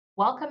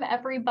Welcome,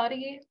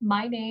 everybody.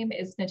 My name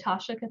is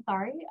Natasha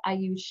Kathari. I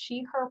use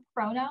she, her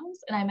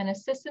pronouns, and I'm an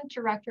Assistant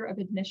Director of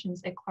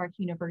Admissions at Clark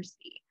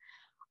University.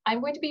 I'm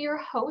going to be your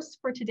host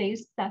for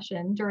today's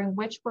session, during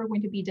which we're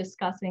going to be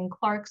discussing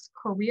Clark's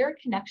Career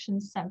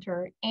Connections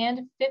Center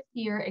and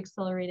fifth-year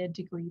accelerated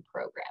degree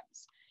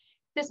programs.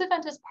 This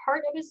event is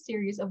part of a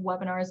series of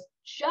webinars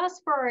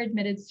just for our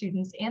admitted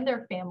students and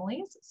their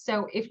families.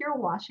 So if you're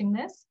watching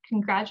this,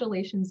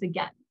 congratulations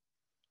again.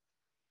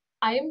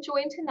 I am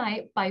joined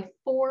tonight by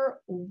four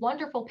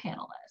wonderful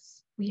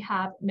panelists. We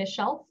have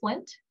Michelle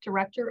Flint,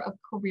 Director of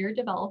Career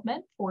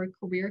Development for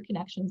Career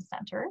Connections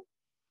Center.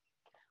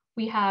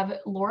 We have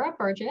Laura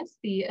Burgess,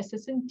 the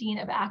Assistant Dean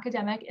of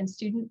Academic and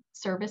Student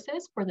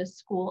Services for the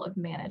School of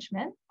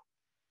Management.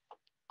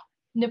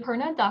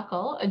 Nipurna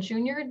Dakal, a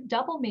junior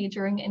double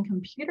majoring in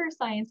computer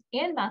science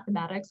and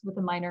mathematics with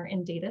a minor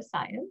in data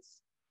science.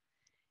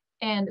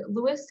 And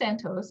Luis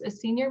Santos, a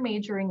senior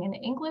majoring in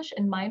English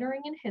and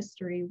minoring in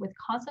history with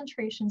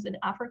concentrations in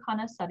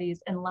Africana studies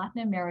and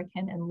Latin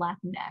American and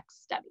Latinx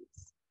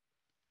studies.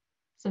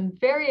 Some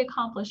very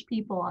accomplished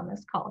people on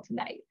this call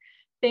tonight.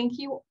 Thank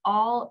you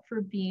all for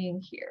being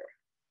here.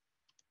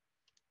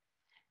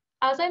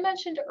 As I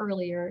mentioned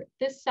earlier,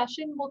 this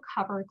session will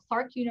cover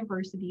Clark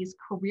University's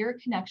Career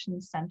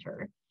Connections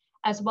Center,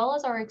 as well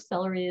as our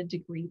accelerated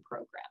degree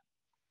program.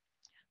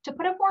 To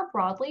put it more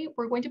broadly,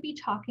 we're going to be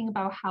talking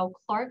about how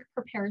Clark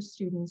prepares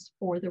students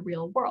for the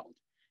real world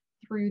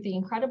through the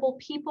incredible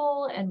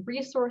people and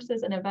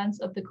resources and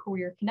events of the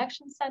Career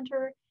Connections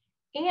Center,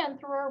 and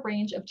through a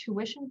range of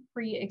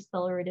tuition-free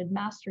accelerated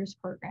master's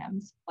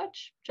programs,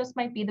 which just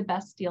might be the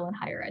best deal in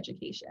higher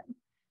education.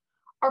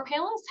 Our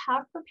panelists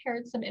have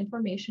prepared some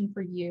information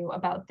for you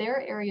about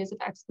their areas of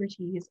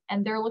expertise,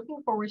 and they're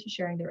looking forward to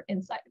sharing their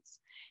insights.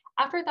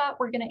 After that,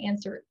 we're going to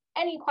answer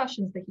any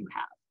questions that you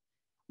have.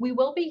 We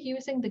will be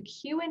using the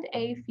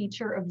Q&A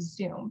feature of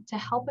Zoom to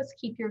help us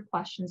keep your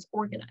questions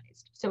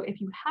organized. So if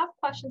you have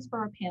questions for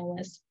our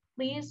panelists,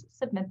 please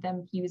submit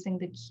them using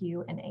the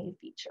Q&A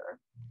feature.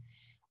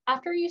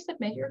 After you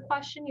submit your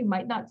question, you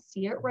might not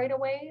see it right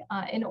away.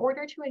 In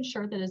order to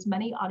ensure that as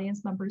many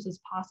audience members as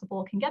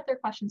possible can get their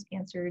questions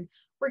answered,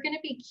 we're going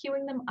to be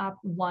queuing them up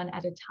one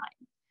at a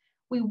time.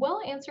 We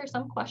will answer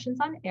some questions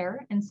on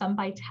air and some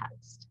by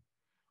text.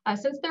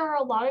 Since there are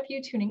a lot of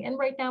you tuning in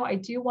right now, I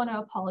do want to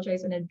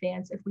apologize in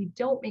advance if we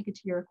don't make it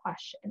to your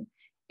question.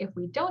 If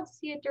we don't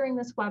see it during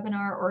this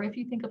webinar, or if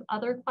you think of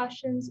other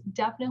questions,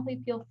 definitely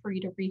feel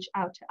free to reach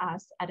out to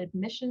us at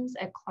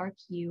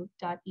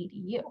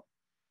admissions@clarku.edu.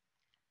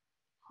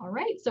 All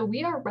right, so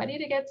we are ready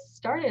to get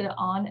started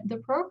on the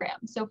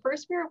program. So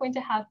first we are going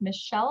to have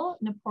Michelle,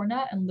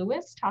 Nipurna, and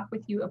Luis talk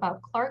with you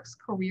about Clark's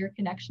Career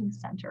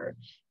Connections Center,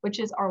 which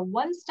is our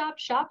one-stop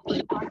shop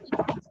for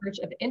search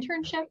of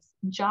internships,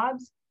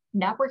 jobs,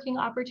 networking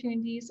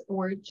opportunities,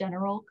 or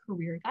general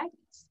career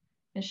guidance.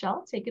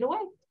 Michelle, take it away.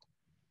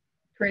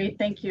 Great,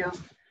 thank you.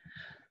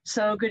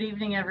 So good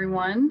evening,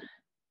 everyone.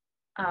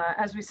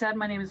 As we said,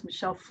 my name is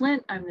Michelle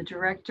Flint. I'm the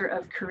Director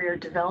of Career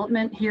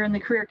Development here in the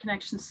Career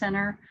Connections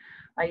Center.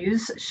 I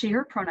use she,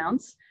 her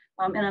pronouns,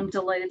 and I'm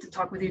delighted to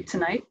talk with you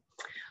tonight.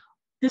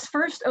 This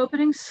first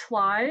opening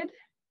slide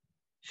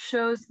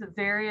shows the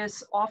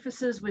various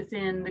offices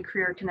within the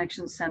Career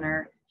Connections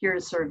Center here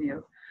to serve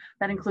you.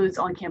 That includes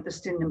on-campus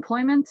student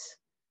employment,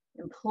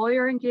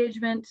 employer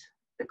engagement,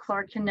 the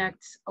Clark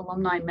Connect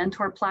alumni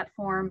mentor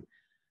platform,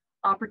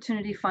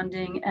 opportunity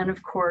funding, and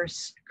of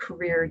course,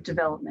 career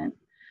development.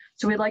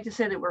 So we'd like to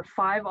say that we're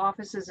 5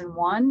 offices in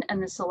one,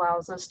 and this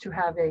allows us to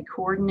have a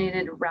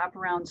coordinated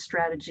wraparound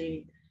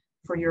strategy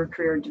for your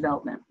career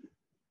development.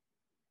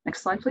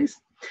 Next slide, please.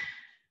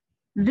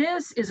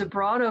 This is a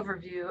broad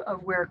overview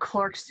of where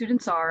Clark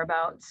students are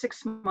about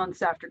 6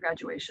 months after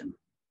graduation.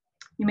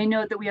 You may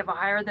note that we have a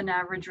higher than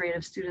average rate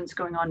of students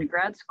going on to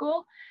grad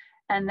school,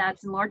 and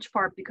that's in large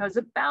part because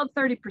about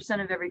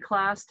 30% of every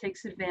class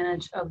takes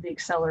advantage of the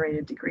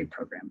accelerated degree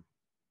program.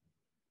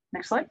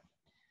 Next slide.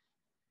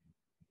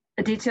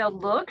 A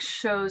detailed look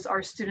shows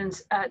our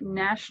students at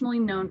nationally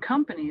known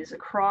companies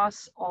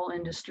across all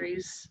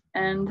industries,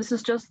 and this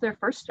is just their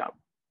first job.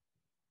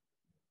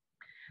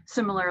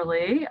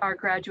 Similarly, our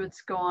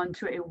graduates go on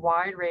to a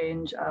wide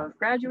range of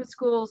graduate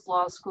schools,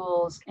 law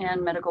schools,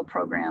 and medical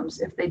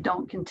programs if they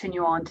don't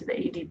continue on to the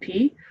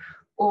ADP,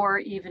 or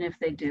even if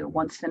they do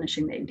once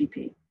finishing the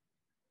ADP.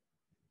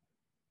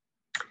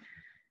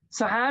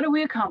 So how do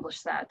we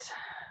accomplish that?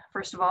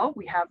 First of all,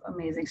 we have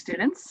amazing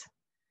students.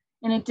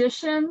 In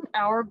addition,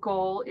 our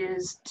goal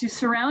is to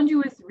surround you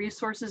with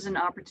resources and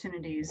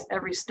opportunities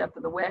every step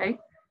of the way,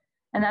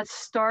 and that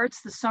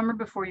starts the summer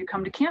before you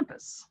come to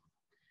campus.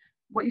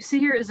 What you see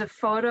here is a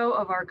photo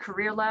of our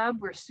career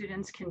lab where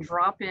students can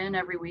drop in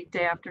every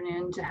weekday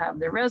afternoon to have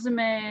their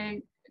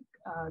resume,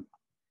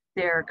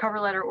 their cover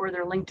letter, or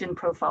their LinkedIn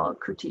profile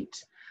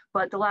critiqued.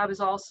 But the lab is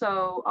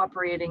also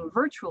operating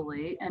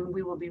virtually, and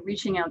we will be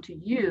reaching out to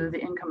you, the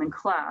incoming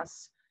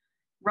class,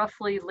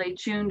 roughly late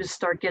June to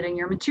start getting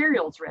your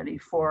materials ready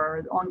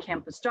for the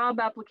on-campus job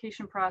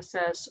application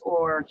process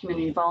or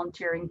community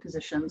volunteering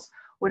positions,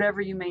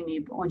 whatever you may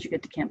need once you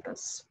get to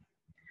campus.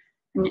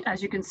 And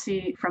as you can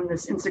see from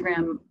this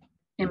Instagram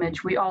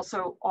image, we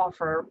also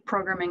offer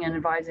programming and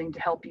advising to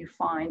help you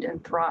find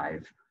and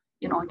thrive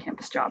in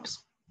on-campus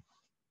jobs.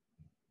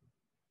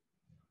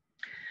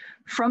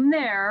 From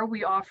there,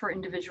 we offer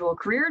individual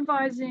career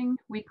advising,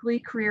 weekly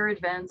career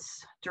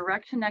events,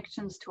 direct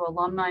connections to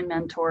alumni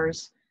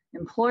mentors,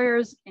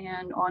 employers,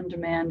 and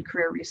on-demand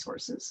career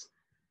resources.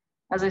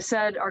 As I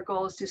said, our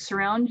goal is to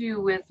surround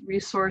you with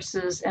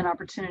resources and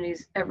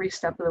opportunities every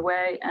step of the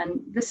way. And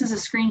this is a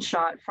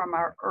screenshot from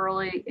our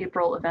early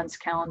April events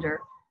calendar.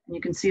 And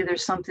you can see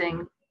there's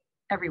something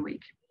every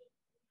week.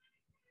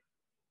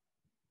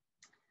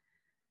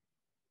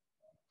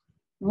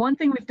 One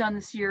thing we've done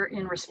this year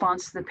in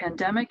response to the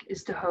pandemic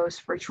is to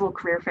host virtual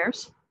career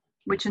fairs,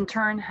 which in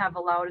turn have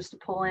allowed us to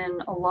pull in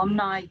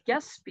alumni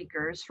guest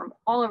speakers from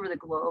all over the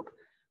globe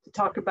to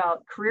talk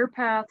about career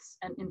paths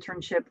and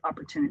internship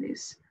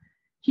opportunities.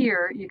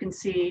 Here you can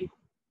see,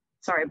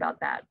 sorry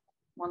about that,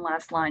 one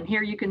last line.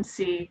 Here you can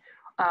see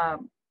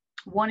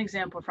one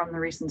example from the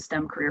recent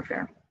STEM career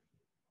fair.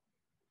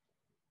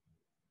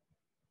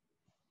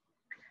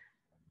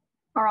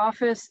 Our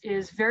office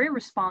is very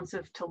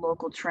responsive to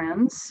local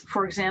trends.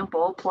 For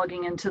example,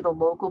 plugging into the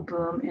local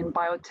boom in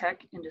biotech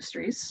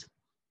industries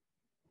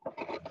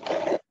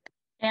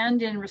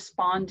and in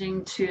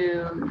responding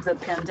to the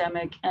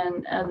pandemic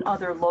and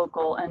other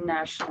local and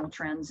national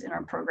trends in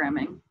our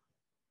programming.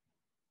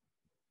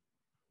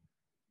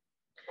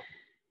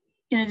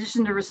 In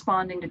addition to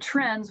responding to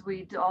trends,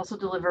 we also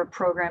deliver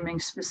programming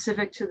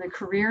specific to the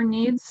career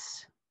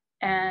needs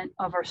and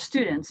of our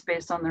students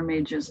based on their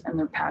majors and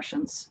their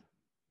passions.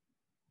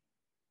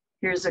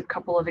 Here's a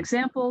couple of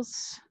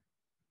examples.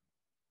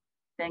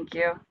 Thank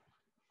you.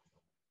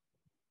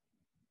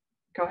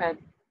 Go ahead.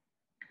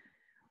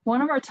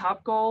 One of our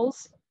top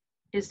goals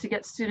is to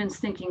get students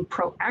thinking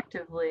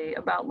proactively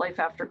about life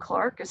after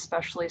Clark,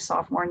 especially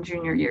sophomore and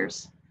junior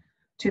years.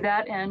 To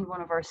that end,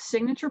 one of our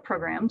signature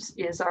programs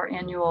is our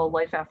annual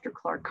Life After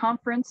Clark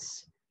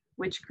conference,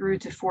 which grew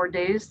to 4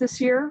 days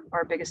this year,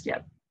 our biggest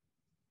yet.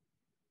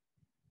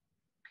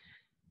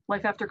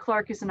 Life After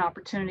Clark is an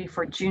opportunity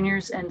for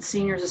juniors and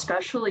seniors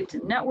especially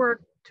to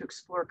network, to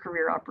explore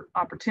career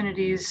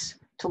opportunities,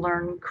 to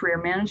learn career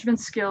management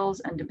skills,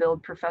 and to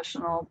build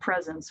professional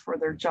presence for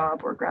their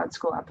job or grad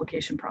school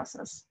application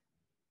process.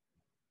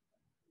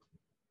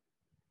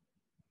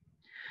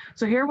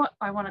 So here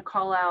I want to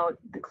call out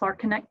the Clark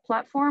Connect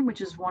platform,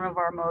 which is one of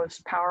our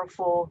most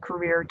powerful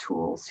career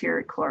tools here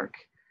at Clark.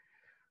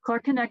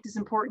 Clark Connect is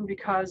important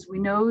because we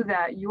know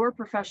that your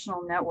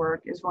professional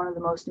network is one of the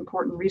most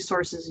important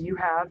resources you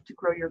have to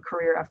grow your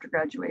career after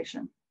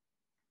graduation.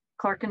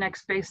 Clark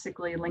Connect's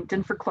basically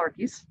LinkedIn for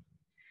Clarkies,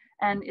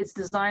 and it's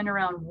designed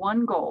around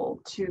one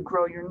goal to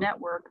grow your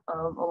network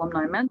of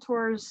alumni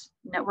mentors,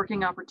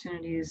 networking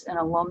opportunities, and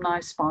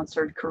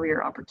alumni-sponsored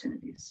career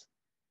opportunities.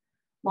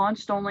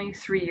 Launched only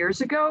 3 years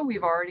ago,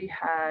 we've already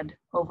had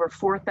over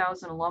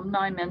 4,000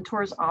 alumni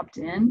mentors opt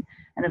in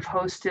and have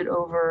hosted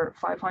over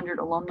 500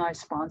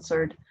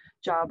 alumni-sponsored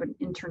job and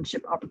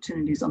internship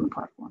opportunities on the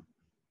platform.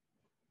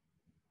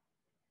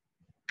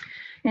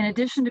 In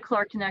addition to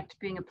Clark Connect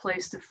being a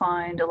place to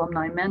find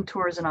alumni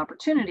mentors and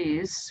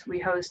opportunities, we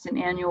host an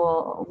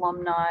annual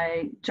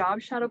alumni job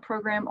shadow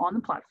program on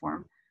the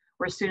platform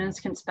where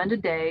students can spend a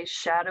day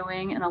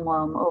shadowing an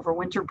alum over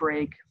winter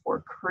break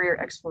for career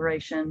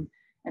exploration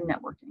and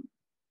networking.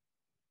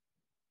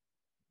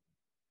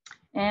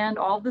 And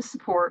all this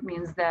support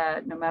means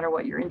that no matter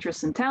what your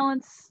interests and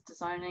talents,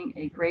 designing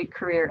a great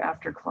career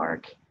after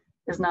Clark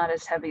is not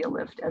as heavy a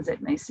lift as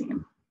it may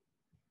seem.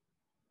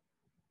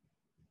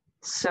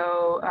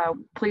 So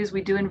please,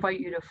 we do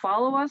invite you to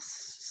follow us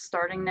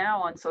starting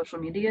now on social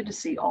media to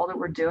see all that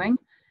we're doing,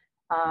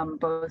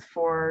 both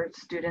for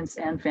students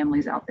and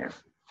families out there.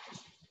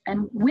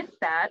 And with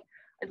that,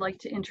 I'd like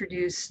to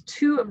introduce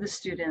two of the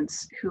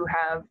students who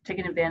have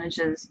taken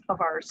advantages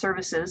of our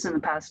services in the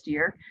past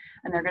year,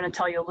 and they're going to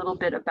tell you a little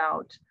bit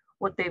about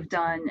what they've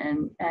done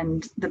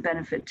and the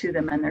benefit to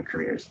them and their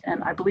careers.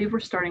 And I believe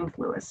we're starting with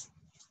Lewis.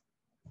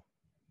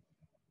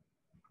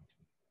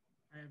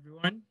 Hi,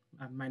 everyone.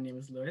 My name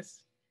is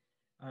Lewis.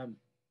 I'm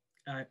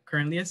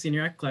currently a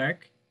senior at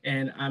Clark,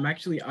 and I'm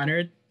actually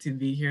honored to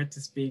be here to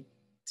speak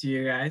to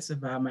you guys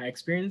about my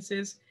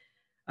experiences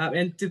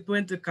and to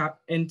put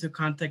into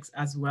context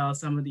as well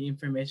some of the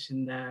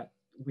information that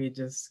we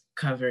just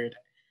covered.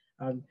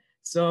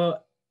 So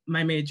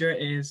my major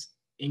is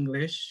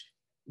English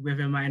with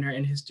a minor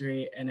in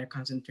history and a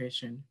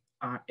concentration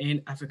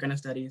in Africana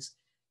studies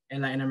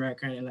and Latin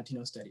American and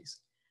Latino studies.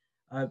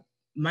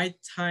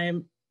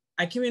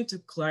 I came into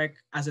Clark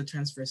as a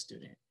transfer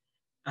student.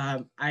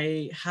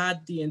 I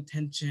had the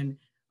intention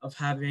of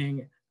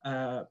having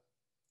a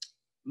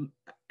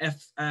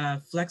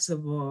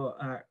flexible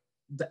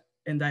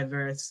and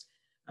diverse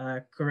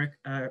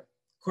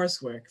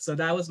coursework. So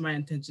that was my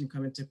intention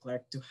coming to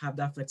Clark, to have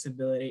that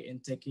flexibility in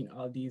taking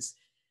all these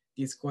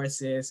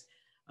courses,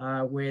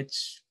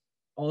 which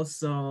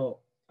also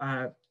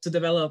to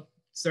develop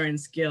certain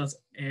skills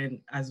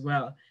and as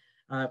well,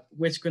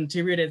 which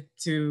contributed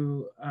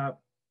to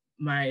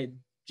my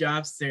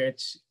job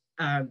search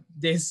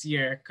this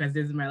year because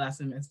this is my last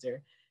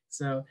semester.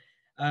 So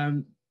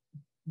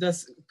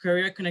this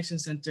Career Connection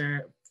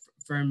Center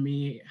for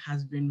me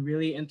has been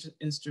really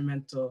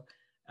instrumental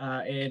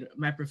in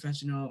my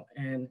professional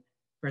and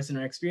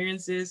personal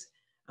experiences.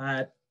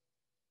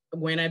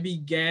 When I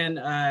began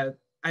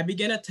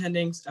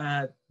attending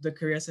the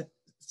Career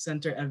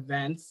Center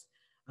events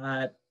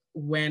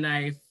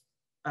when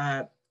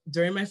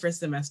during my first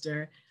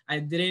semester. I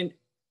didn't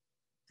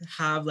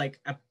have like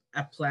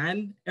a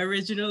plan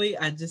originally.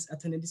 I just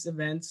attended these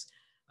events.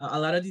 A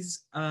lot of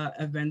these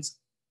events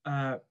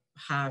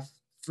have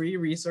free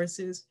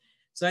resources.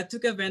 So I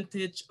took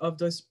advantage of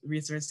those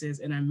resources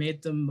and I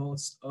made the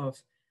most of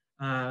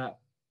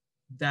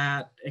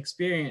that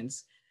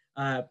experience.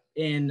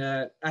 In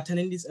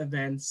attending these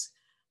events,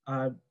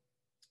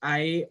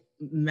 I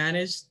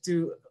managed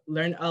to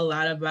learn a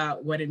lot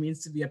about what it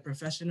means to be a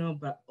professional,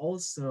 but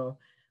also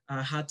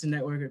how to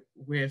network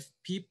with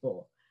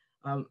people.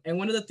 And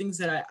one of the things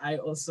that I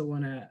also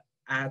want to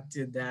add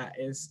to that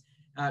is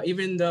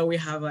even though we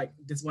have like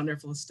this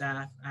wonderful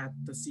staff at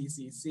the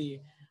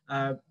CCC,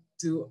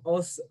 to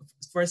also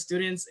for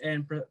students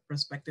and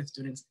prospective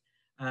students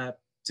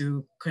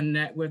to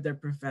connect with their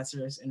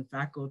professors and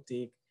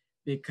faculty,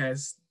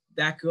 because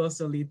that could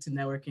also lead to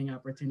networking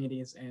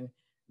opportunities and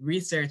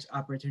research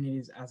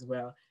opportunities as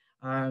well.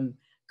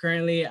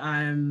 Currently,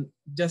 I'm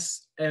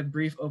just a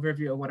brief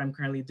overview of what I'm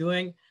currently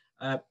doing.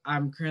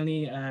 I'm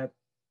currently a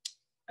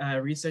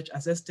research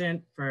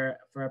assistant for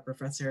a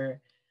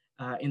professor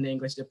in the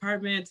English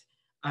department.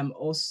 I'm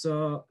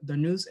also the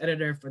news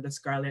editor for the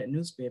Scarlet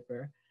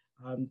newspaper.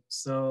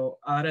 So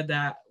out of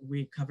that,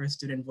 we cover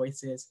student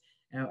voices.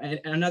 And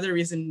another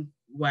reason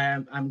why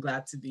I'm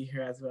glad to be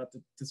here as well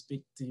to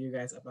speak to you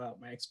guys about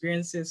my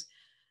experiences.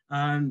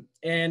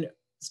 And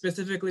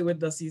specifically with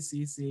the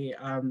CCC,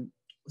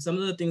 some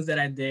of the things that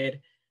I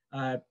did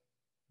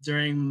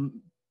during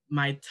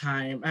my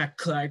time at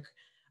Clark,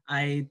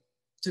 I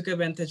took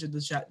advantage of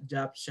the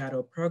job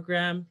shadow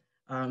program.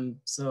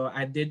 So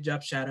I did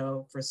job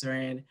shadow for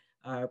certain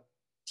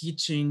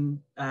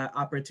teaching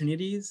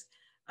opportunities,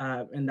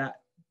 and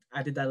that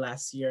I did that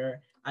last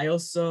year. I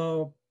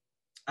also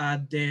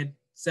did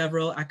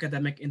several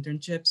academic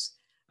internships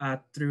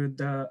through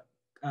the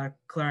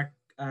Clark,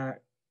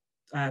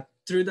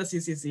 through the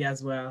CCC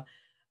as well.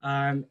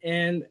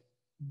 And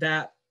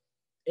that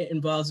it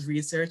involves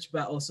research,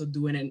 but also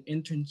doing an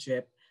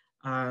internship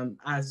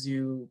as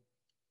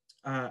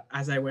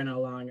I went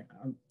along.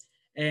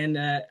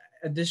 And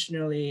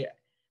additionally,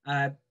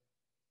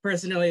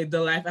 personally,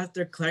 the Life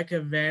After Clark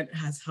event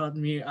has helped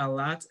me a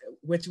lot,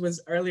 which was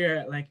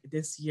earlier, like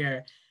this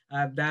year.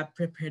 That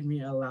prepared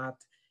me a lot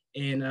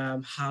in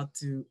how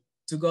to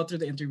go through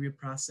the interview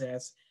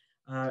process.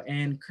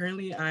 And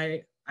currently,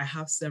 I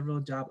have several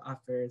job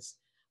offers,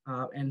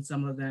 and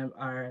some of them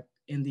are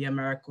in the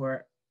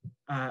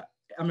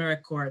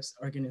AmeriCorps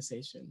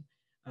organization.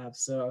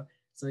 So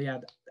yeah,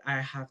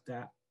 I have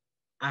that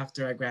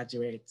after I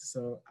graduate.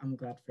 So I'm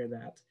glad for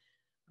that.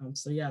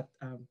 So yeah,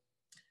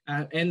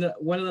 and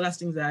one of the last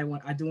things that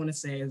I do want to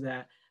say is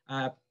that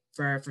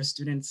for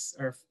students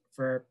or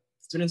for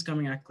students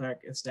coming at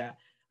Clark is that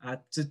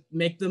to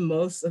make the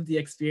most of the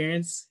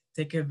experience,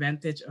 take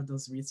advantage of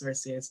those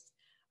resources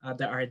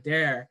that are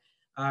there.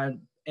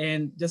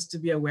 And just to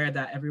be aware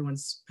that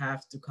everyone's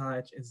path to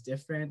college is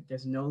different.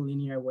 There's no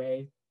linear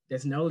way.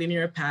 There's no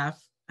linear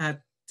path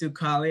to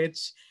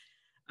college.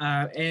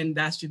 And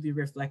that should be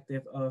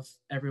reflective of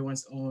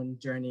everyone's own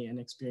journey and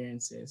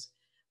experiences.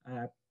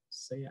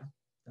 So yeah,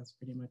 that's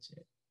pretty much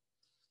it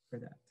for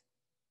that.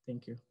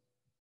 Thank you.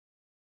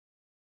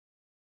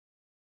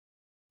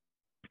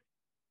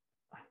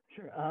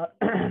 Sure,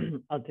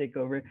 I'll take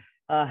over.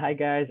 Hi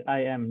guys,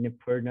 I am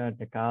Nipurna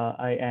Dakal.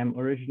 I am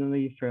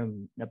originally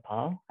from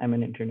Nepal. I'm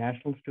an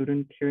international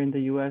student here in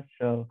the US.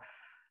 So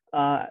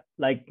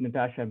like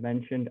Natasha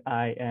mentioned,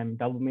 I am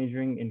double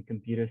majoring in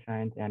computer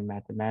science and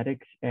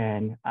mathematics,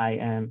 and I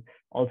am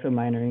also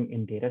minoring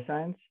in data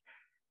science.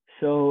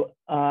 So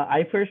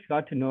I first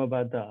got to know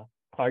about the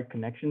Clark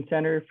Connection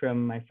Center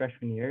from my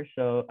freshman year.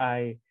 So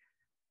I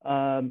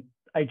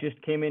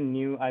just came in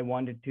new. I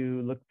wanted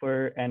to look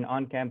for an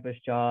on-campus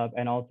job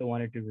and also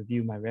wanted to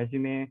review my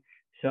resume.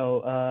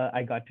 So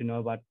I got to know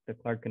about the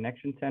Clark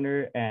Connection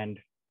Center, and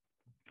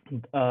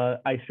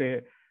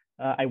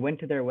I went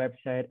to their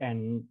website,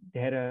 and they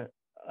had a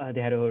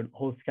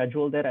whole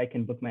schedule that I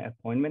can book my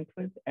appointment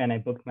with, and I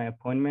booked my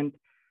appointment.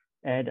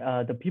 And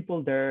the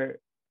people there,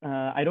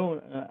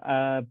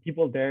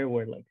 people there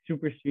were like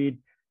super sweet.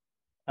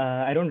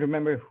 I don't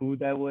remember who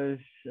that was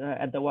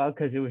at the while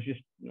because it was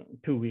just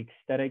 2 weeks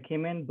that I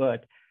came in,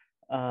 but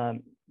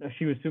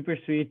she was super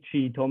sweet.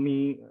 She told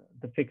me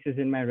the fixes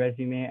in my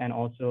resume and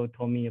also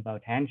told me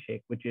about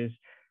Handshake, which is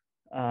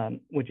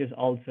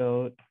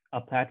also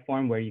a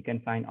platform where you can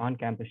find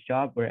on-campus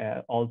job,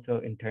 where also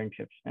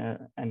internships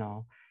and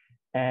all.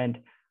 And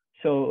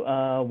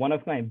so one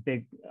of my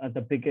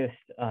the biggest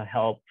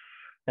help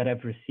that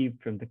I've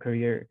received from the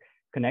Career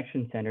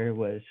Connection Center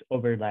was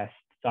over last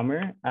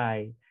summer.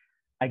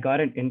 I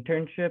got an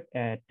internship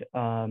at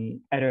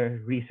a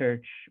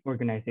research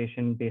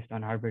organization based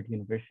on Harvard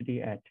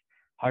University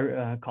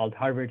called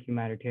Harvard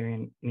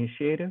Humanitarian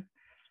Initiative.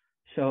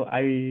 So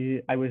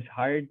I was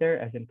hired there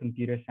as a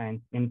computer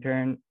science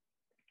intern.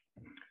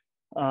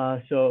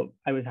 So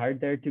I was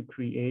hired there to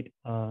create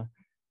a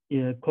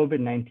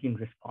COVID-19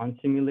 response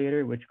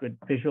simulator, which could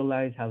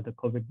visualize how the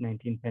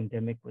COVID-19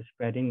 pandemic was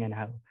spreading and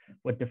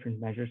what different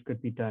measures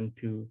could be done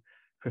to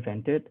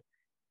prevent it.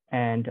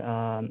 And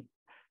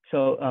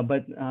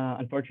but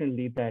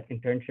unfortunately, that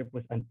internship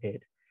was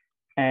unpaid.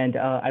 And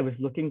I was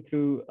looking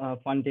through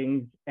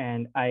fundings,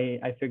 and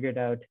I figured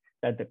out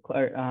that the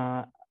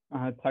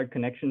Clark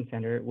Connection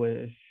Center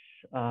was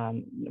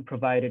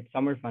provided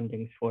summer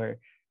fundings for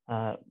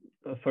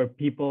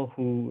people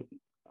who,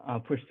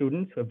 for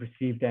students who have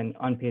received an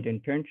unpaid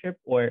internship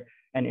or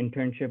an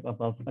internship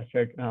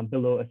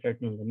below a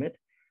certain limit.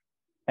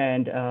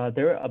 And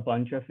there were a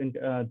bunch of,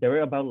 there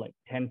were about like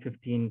 10,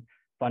 15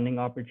 funding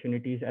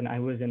opportunities, and I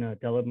was in a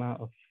dilemma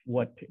of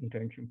what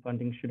internship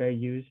funding should I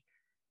use.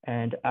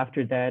 And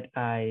after that,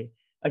 I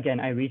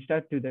reached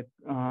out to the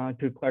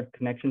Clark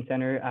Connection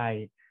Center.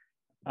 I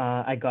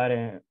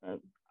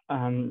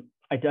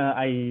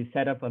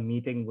set up a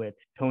meeting with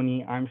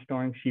Tony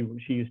Armstrong. She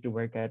used to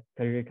work at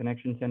Career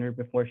Connection Center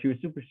before. She was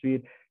super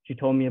sweet. She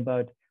told me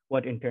about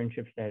what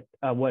internships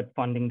what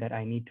funding that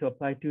I need to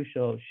apply to.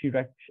 So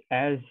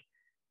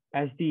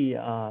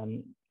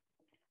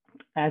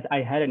as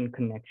I had a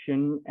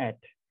connection at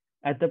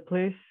the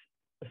place,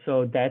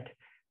 so that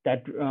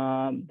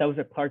was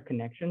a Clark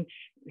connection.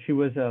 She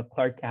was a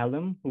Clark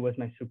alum who was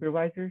my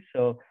supervisor.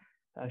 So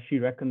she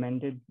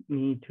recommended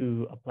me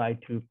to apply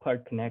to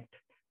Clark Connect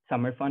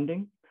summer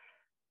funding.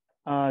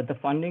 The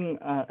funding,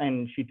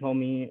 and she told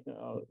me,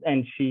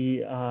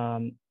 she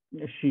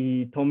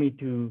told me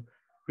to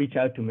reach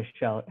out to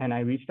Michelle, and I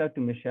reached out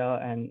to Michelle,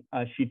 and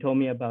she told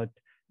me about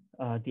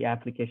the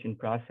application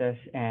process,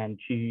 and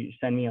she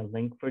sent me a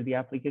link for the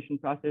application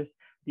process.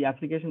 The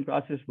application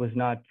process was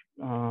not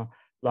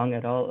long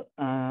at all.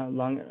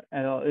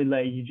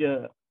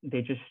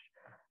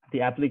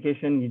 The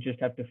application, you just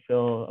have to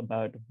fill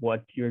about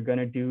what you're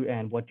gonna do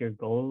and what your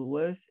goal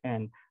was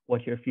and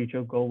what your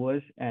future goal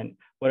was and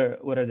what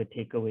are the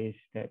takeaways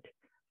that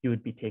you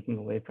would be taking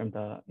away from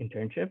the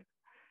internship.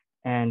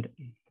 And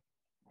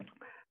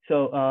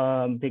so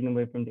taking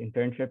away from the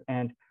internship,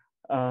 and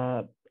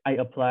I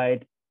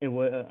applied.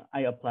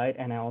 I applied,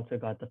 and I also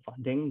got the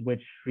funding,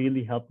 which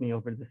really helped me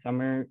over the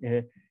summer.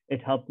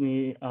 It helped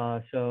me.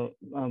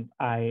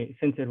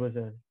 Since it was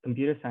a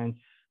computer science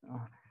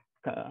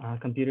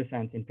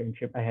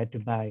internship, I had to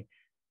buy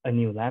a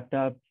new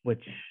laptop,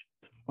 which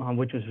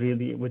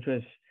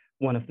was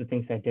one of the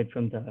things I did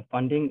from the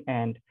funding.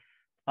 And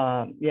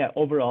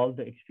overall,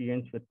 the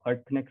experience with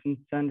Clark Connection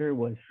Center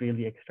was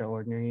really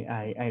extraordinary.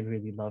 I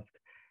really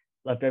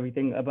loved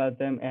everything about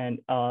them. And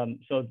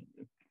so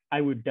I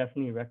would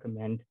definitely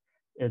recommend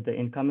the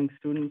incoming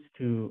students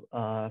to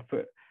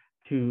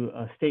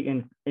stay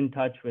in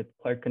touch with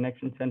Clark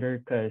Connection Center,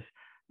 because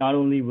not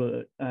only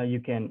will you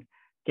can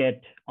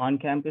get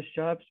on-campus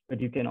jobs, but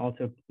you can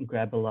also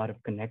grab a lot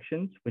of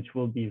connections, which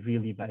will be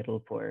really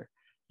vital for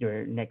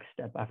your next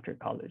step after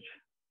college.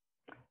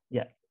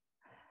 Yeah.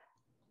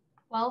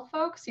 Well,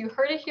 folks, you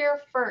heard it here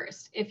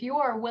first. If you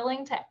are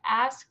willing to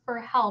ask for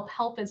help,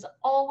 help is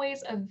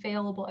always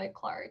available at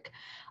Clark.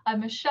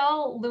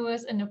 Michelle,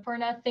 Lewis, and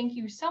Nipurna, thank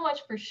you so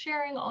much for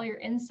sharing all your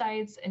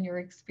insights and your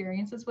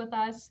experiences with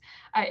us.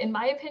 In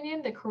my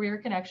opinion, the Career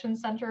Connection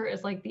Center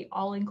is like the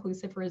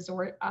all-inclusive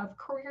resort of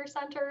career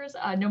centers.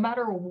 No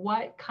matter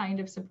what kind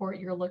of support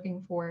you're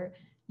looking for,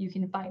 you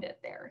can find it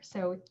there.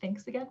 So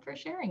thanks again for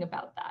sharing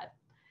about that.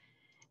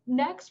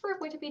 Next, we're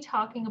going to be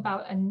talking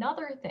about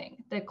another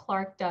thing that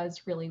Clark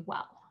does really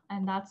well,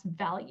 and that's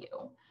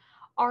value.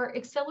 Our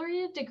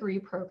accelerated degree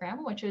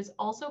program, which is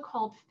also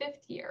called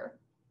Fifth Year,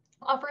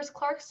 offers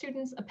Clark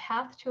students a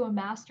path to a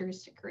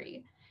master's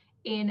degree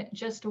in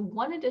just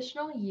one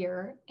additional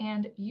year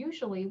and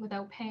usually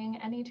without paying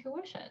any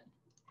tuition.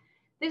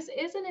 This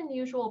is an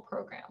unusual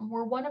program.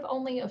 We're one of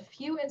only a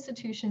few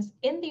institutions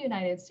in the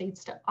United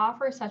States to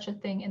offer such a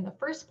thing in the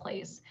first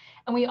place,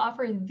 and we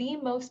offer the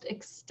most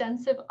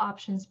extensive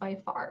options by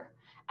far.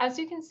 As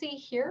you can see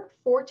here,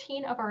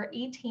 14 of our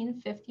 18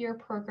 fifth-year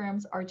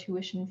programs are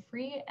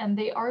tuition-free, and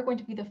they are going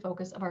to be the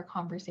focus of our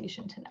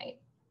conversation tonight.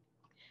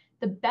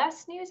 The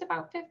best news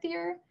about fifth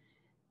year,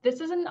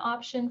 this is an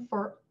option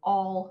for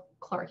all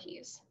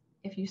Clarkies.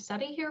 If you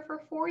study here for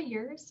 4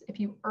 years, if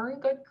you earn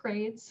good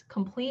grades,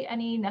 complete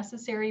any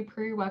necessary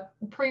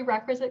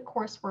prerequisite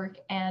coursework,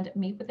 and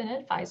meet with an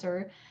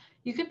advisor,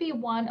 you could be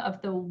one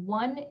of the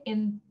 1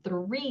 in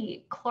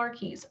 3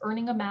 Clarkies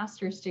earning a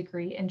master's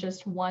degree in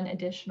just one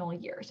additional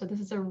year. So this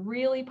is a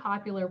really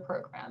popular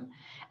program.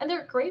 And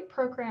they're great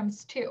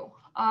programs too.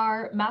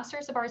 Our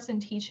Master's of Arts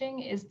in Teaching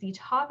is the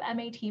top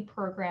MAT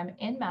program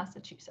in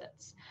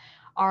Massachusetts.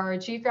 Our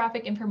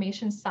Geographic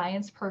Information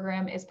Science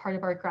program is part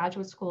of our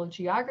Graduate School of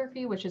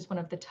Geography, which is one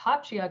of the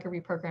top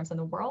geography programs in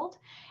the world.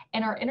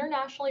 And our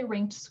internationally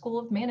ranked School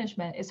of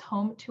Management is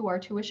home to our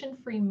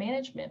tuition-free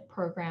management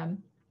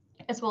program,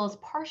 as well as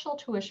partial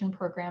tuition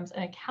programs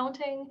in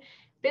accounting,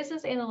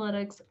 business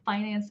analytics,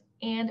 finance,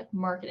 and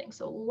marketing.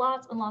 So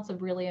lots and lots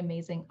of really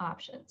amazing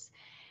options.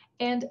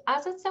 And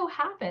as it so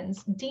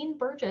happens, Dean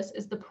Burgess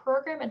is the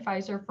program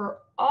advisor for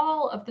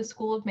all of the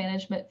School of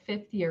Management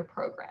fifth year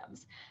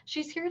programs.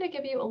 She's here to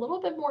give you a little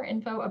bit more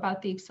info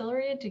about the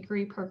accelerated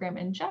degree program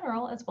in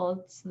general, as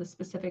well as the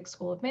specific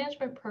School of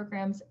Management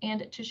programs,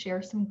 and to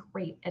share some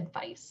great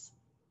advice.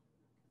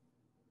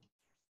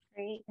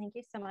 Great. Thank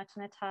you so much,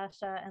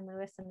 Natasha and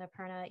Louis and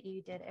Naperna.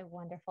 You did a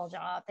wonderful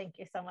job. Thank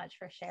you so much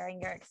for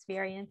sharing your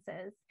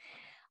experiences.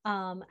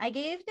 I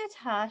gave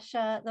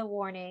Natasha the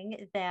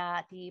warning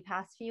that the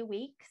past few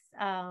weeks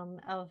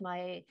of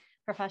my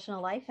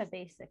professional life have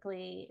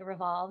basically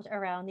revolved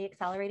around the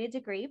accelerated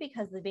degree,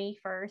 because the May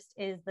 1st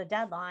is the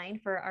deadline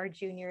for our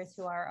juniors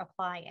who are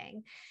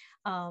applying.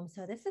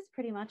 So this is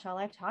pretty much all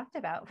I've talked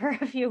about for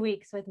a few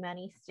weeks with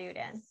many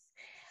students.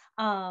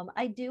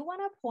 I do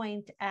want to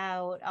point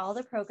out all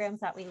the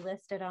programs that we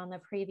listed on the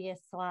previous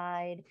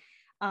slide.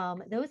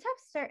 Those have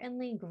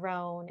certainly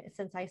grown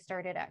since I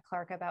started at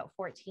Clark about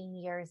 14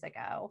 years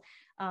ago.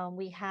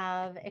 We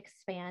have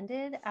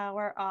expanded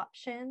our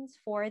options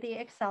for the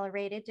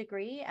accelerated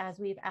degree as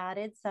we've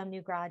added some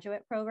new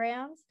graduate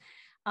programs.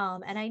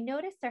 And I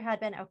noticed there had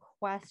been a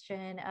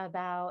question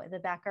about the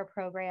Becker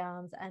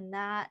programs, and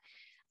that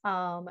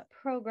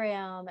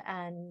program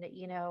and,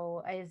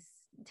 is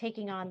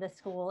taking on the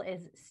school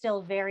is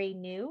still very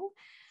new.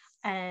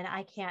 And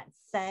I can't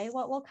say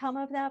what will come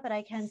of that, but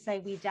I can say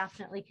we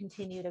definitely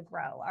continue to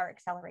grow our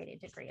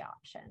accelerated degree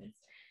options.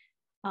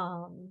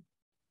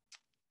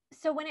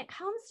 So when it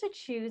comes to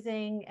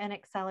choosing an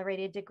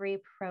accelerated degree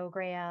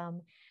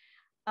program,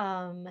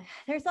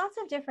 there's lots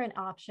of different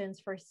options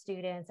for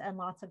students and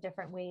lots of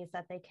different ways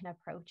that they can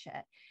approach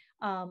it.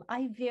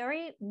 I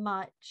very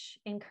much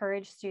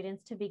encourage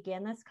students to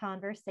begin this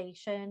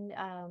conversation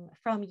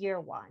from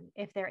year one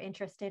if they're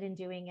interested in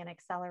doing an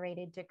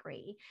accelerated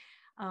degree.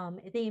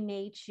 They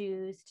may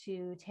choose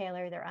to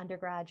tailor their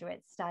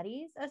undergraduate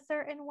studies a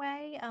certain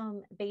way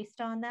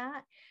based on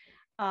that.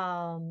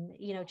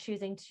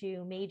 Choosing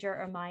to major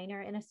or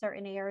minor in a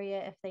certain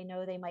area if they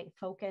know they might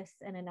focus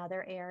in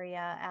another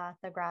area at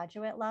the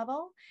graduate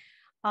level.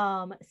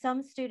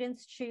 Some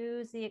students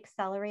choose the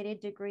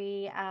accelerated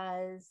degree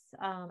as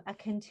a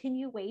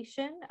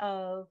continuation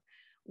of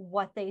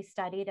what they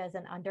studied as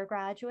an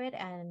undergraduate,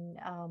 and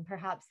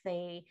perhaps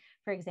they,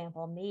 for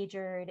example,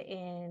 majored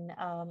in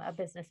a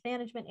business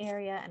management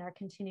area and are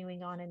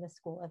continuing on in the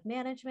School of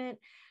Management,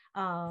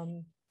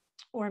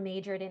 or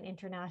majored in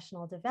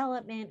international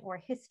development or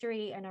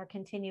history and are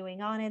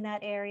continuing on in that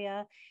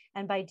area.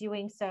 And by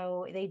doing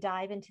so, they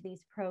dive into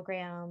these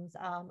programs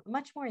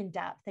much more in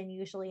depth and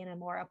usually in a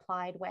more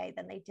applied way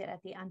than they did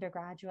at the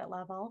undergraduate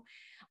level.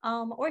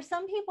 Or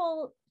some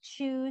people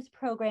choose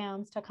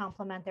programs to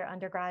complement their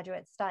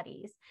undergraduate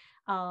studies.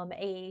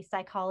 A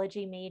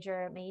psychology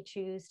major may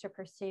choose to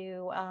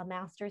pursue a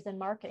master's in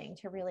marketing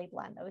to really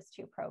blend those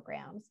two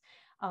programs.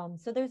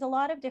 So there's a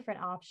lot of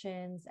different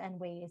options and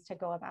ways to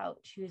go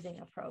about choosing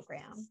a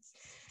program.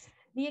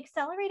 The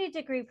accelerated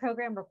degree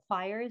program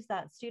requires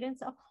that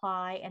students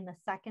apply in the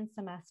second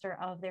semester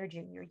of their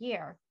junior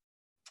year.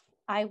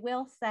 I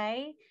will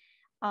say,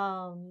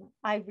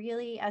 I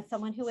really, as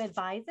someone who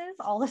advises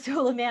all the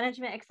School of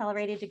Management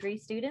accelerated degree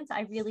students,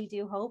 I really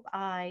do hope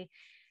I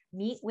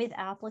meet with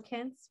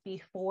applicants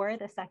before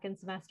the second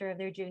semester of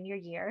their junior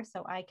year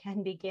so I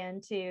can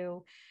begin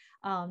to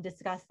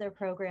discuss their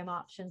program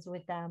options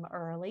with them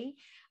early.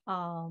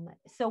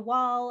 So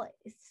while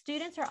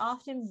students are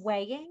often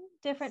weighing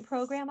different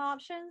program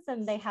options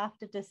and they have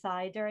to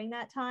decide during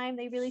that time,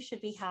 they really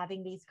should be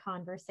having these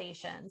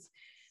conversations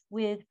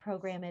with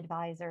program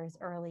advisors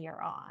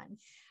earlier on.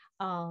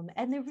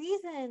 And the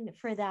reason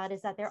for that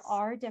is that there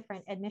are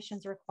different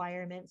admissions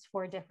requirements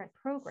for different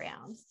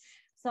programs.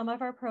 Some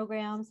of our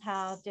programs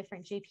have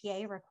different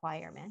GPA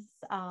requirements.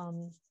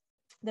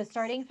 The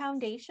starting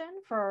foundation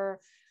for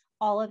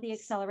all of the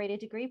accelerated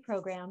degree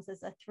programs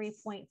is a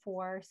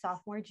 3.4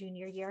 sophomore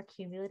junior year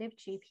cumulative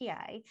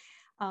GPA.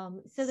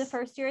 So the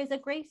first year is a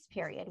grace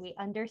period. We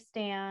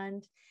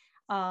understand,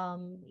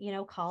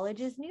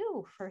 college is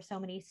new for so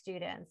many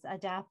students,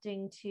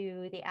 adapting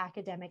to the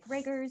academic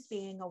rigors,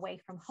 being away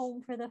from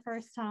home for the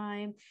first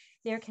time.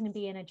 There can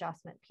be an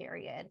adjustment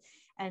period.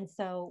 And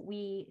so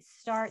we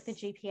start the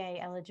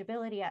GPA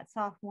eligibility at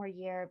sophomore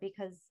year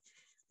because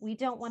we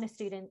don't want a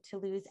student to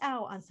lose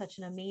out on such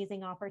an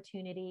amazing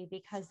opportunity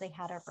because they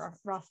had a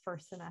rough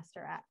first semester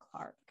at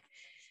Clark.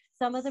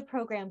 Some of the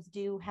programs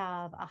do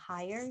have a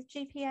higher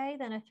GPA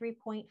than a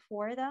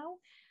 3.4 though.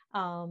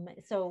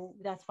 So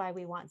that's why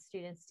we want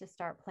students to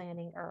start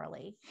planning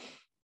early.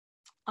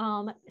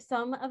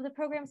 Some of the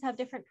programs have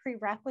different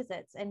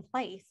prerequisites in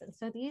place. And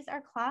so these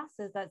are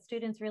classes that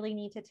students really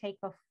need to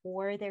take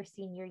before their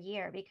senior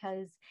year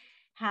because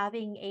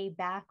having a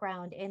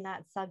background in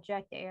that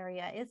subject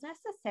area is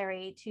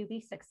necessary to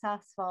be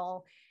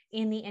successful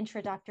in the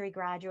introductory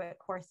graduate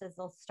courses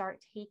they'll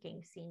start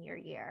taking senior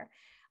year.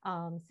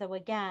 So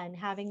again,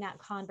 having that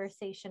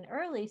conversation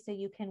early so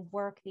you can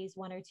work these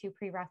 1 or 2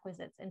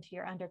 prerequisites into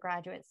your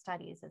undergraduate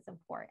studies is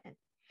important.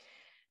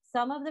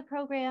 Some of the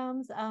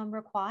programs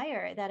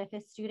require that if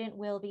a student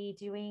will be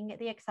doing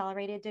the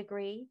accelerated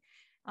degree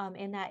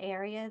in that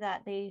area,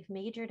 that they've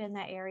majored in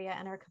that area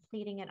and are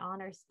completing an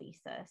honors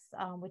thesis,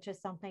 which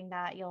is something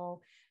that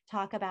you'll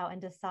talk about and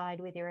decide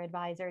with your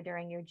advisor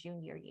during your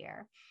junior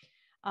year.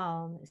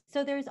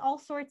 So there's all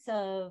sorts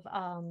of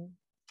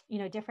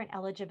different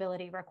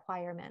eligibility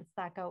requirements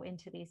that go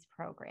into these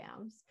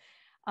programs.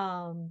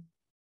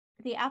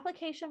 The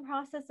application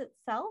process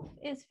itself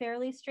is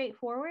fairly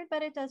straightforward,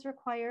 but it does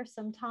require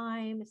some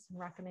time, some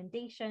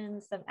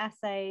recommendations, some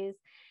essays.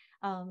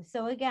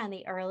 So again,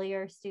 the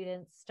earlier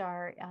students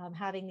start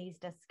having these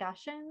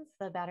discussions,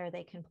 the better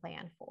they can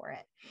plan for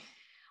it.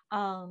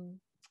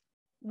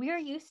 We are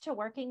used to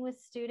working with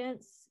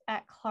students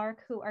at Clark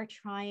who are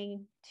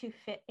trying to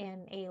fit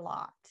in a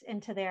lot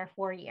into their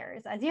 4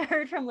 years. As you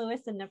heard from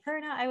Lewis and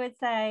Naperna, I would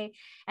say,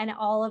 and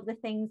all of the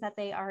things that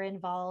they are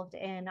involved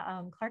in,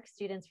 Clark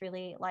students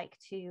really like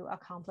to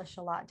accomplish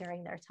a lot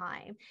during their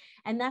time.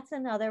 And that's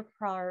another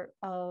part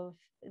of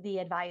the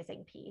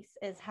advising piece,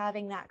 is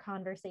having that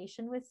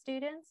conversation with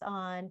students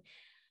on,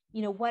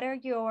 what are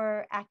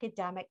your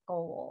academic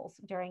goals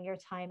during your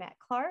time at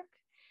Clark?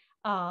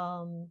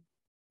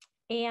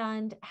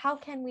 And how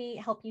can we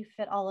help you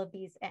fit all of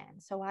these in?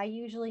 So I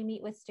usually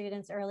meet with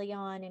students early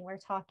on and we're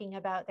talking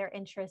about their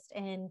interest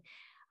in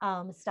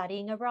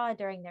studying abroad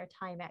during their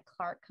time at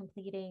Clark,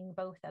 completing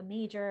both a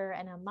major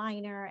and a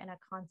minor and a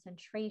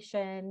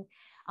concentration,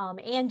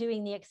 and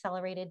doing the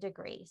accelerated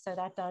degree. So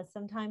that does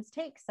sometimes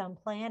take some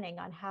planning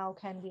on how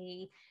can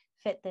we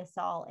fit this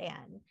all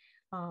in.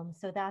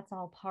 So that's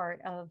all part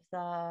of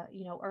the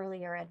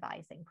earlier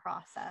advising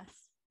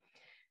process.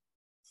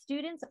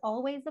 Students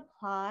always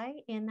apply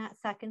in that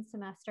second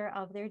semester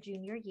of their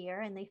junior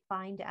year, and they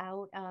find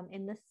out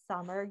in the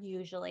summer,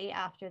 usually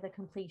after the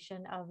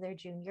completion of their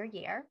junior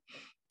year.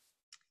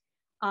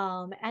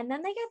 And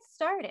then they get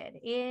started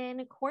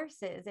in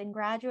courses, in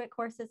graduate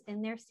courses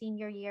in their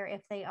senior year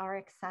if they are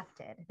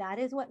accepted. That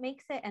is what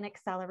makes it an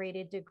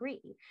accelerated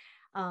degree.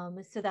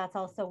 So that's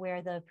also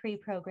where the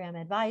pre-program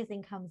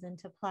advising comes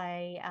into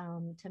play,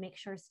 to make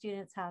sure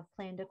students have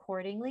planned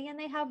accordingly and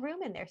they have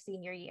room in their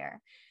senior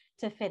year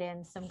to fit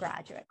in some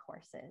graduate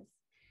courses.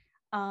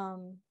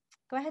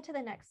 Go ahead to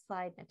the next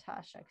slide,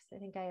 Natasha, because I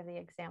think I have the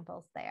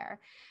examples there.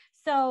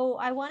 So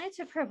I wanted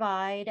to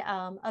provide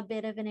a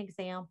bit of an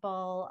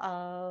example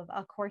of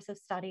a course of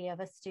study of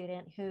a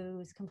student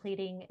who's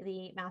completing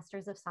the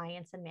Master's of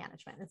Science in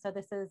Management. And so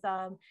this is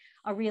a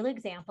real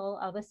example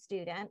of a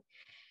student.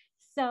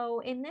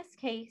 So in this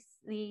case,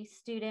 the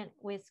student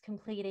was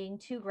completing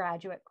 2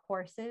 graduate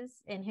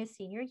courses in his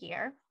senior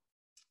year.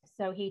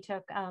 So he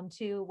took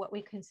 2 what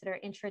we consider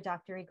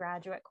introductory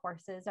graduate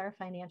courses, our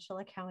financial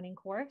accounting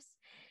course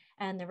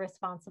and the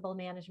responsible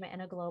management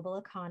in a global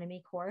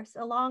economy course,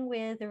 along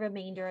with the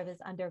remainder of his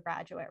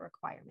undergraduate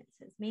requirements,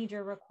 his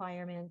major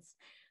requirements,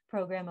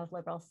 program of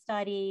liberal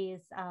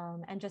studies,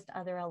 and just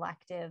other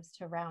electives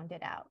to round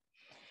it out.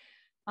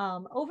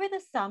 Over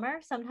the summer,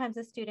 sometimes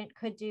a student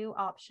could do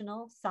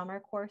optional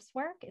summer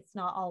coursework. It's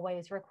not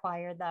always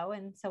required though.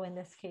 And so in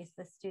this case,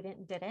 the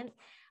student didn't.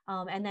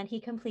 And then he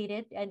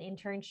completed an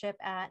internship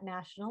at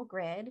National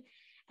Grid.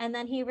 And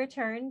then he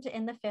returned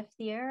in the 5th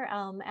year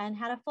and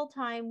had a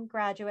full-time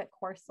graduate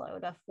course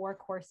load of 4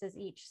 courses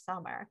each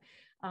summer,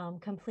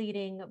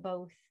 completing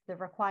both the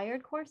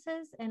required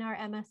courses in our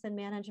MS in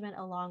Management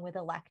along with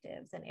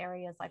electives in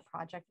areas like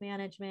project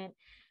management,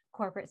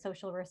 corporate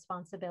social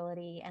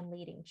responsibility, and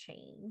leading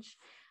change.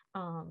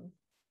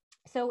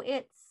 So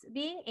it's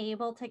being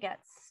able to get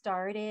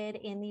started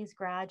in these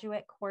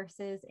graduate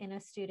courses in a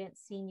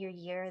student's senior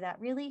year that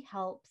really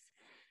helps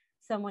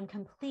someone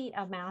complete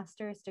a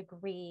master's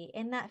degree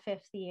in that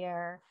 5th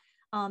year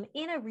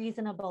in a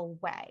reasonable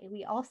way.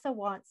 We also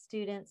want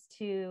students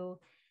to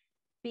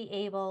be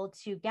able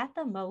to get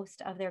the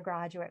most of their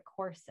graduate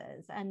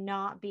courses and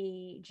not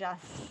be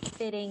just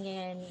fitting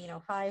in,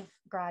 5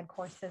 grad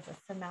courses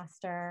a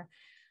semester.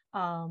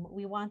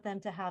 We want them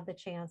to have the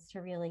chance to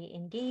really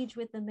engage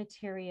with the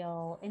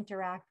material,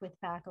 interact with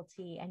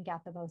faculty, and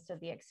get the most of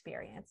the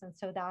experience. And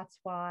so that's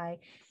why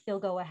they'll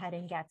go ahead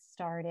and get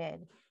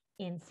started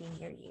in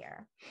senior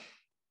year.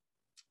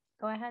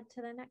 Go ahead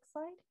to the next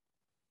slide.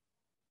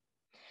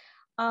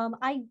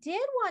 I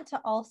did want to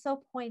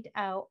also point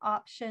out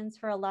options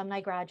for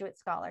alumni graduate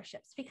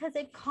scholarships, because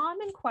a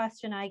common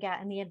question I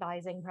get in the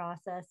advising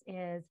process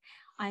is,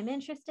 I'm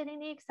interested in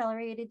the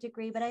accelerated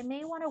degree, but I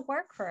may want to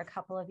work for a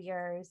couple of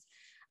years,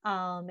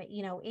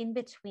 in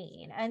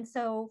between. And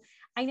so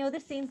I know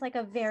this seems like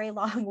a very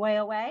long way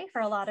away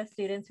for a lot of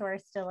students who are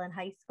still in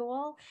high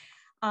school.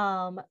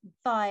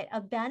 But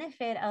a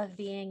benefit of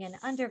being an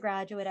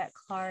undergraduate at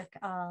Clark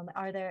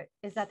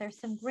is that there's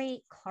some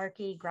great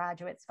Clarkie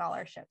graduate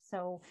scholarships.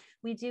 So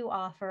we do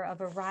offer a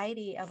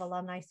variety of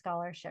alumni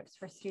scholarships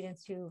for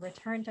students who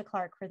return to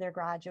Clark for their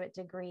graduate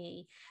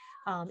degree,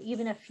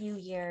 even a few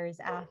years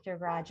after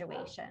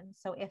graduation.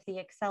 So if the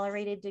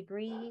accelerated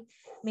degree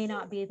may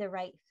not be the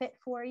right fit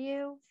for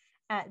you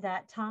at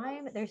that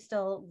time, there's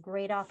still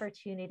great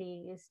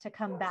opportunities to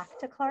come back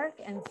to Clark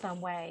in some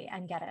way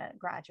and get a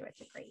graduate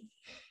degree.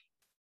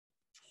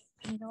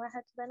 Can you go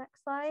ahead to the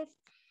next slide?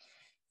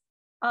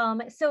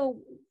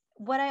 So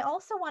what I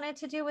also wanted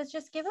to do was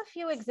just give a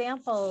few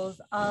examples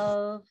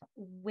of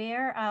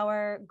where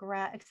our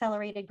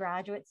accelerated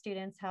graduate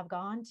students have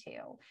gone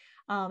to.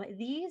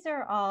 These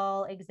are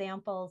all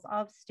examples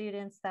of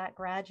students that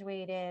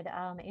graduated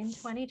in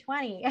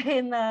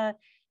 2020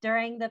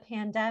 during the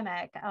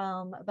pandemic,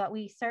 but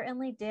we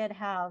certainly did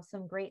have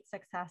some great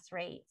success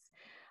rates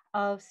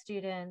of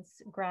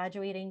students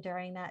graduating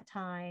during that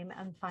time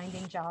and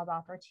finding job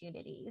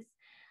opportunities.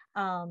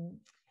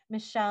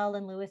 Michelle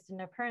and Lewis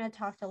and Naperna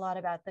talked a lot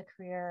about the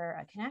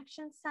Career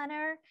Connection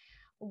Center.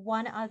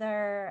 One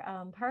other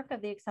perk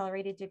of the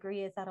accelerated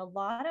degree is that a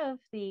lot of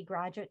the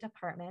graduate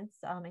departments,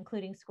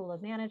 including School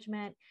of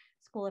Management,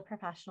 School of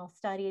Professional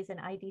Studies, and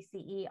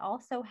IDCE,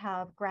 also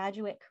have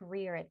graduate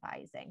career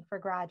advising for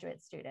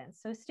graduate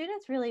students. So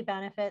students really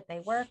benefit. They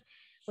work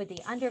with the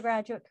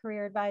undergraduate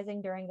career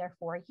advising during their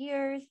 4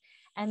 years.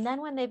 And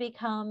then when they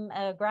become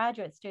a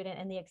graduate student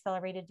in the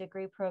accelerated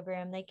degree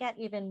program, they get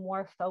even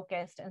more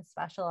focused and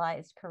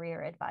specialized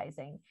career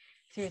advising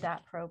through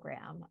that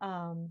program.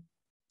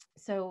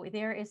 So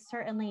there is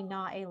certainly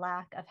not a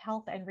lack of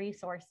help and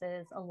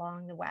resources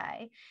along the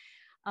way.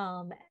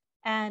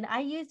 And I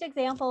used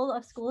examples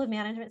of School of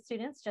Management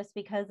students just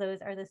because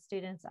those are the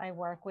students I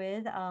work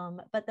with,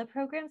 but the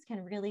programs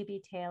can really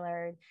be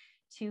tailored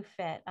to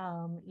fit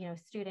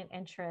student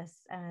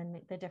interests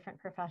and the different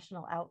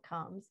professional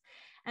outcomes.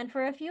 And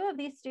for a few of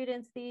these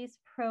students, these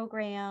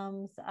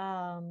programs,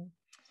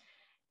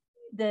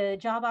 the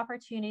job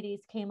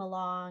opportunities came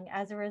along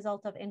as a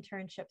result of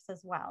internships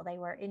as well. They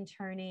were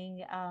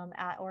interning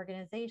at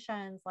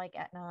organizations like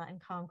Aetna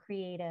and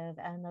ComCreative,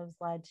 and those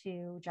led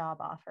to job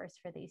offers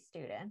for these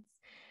students.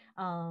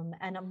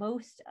 And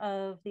most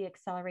of the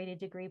accelerated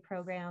degree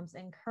programs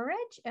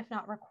encourage, if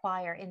not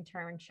require,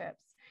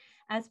 internships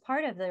as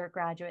part of their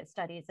graduate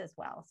studies as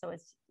well. So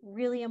it's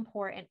really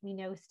important. We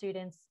know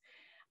students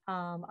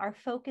are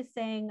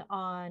focusing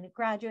on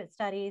graduate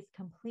studies,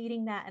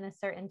 completing that in a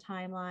certain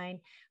timeline,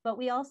 but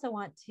we also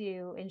want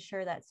to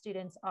ensure that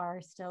students are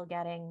still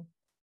getting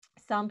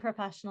some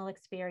professional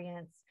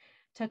experience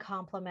to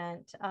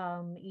complement,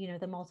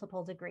 the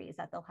multiple degrees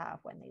that they'll have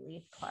when they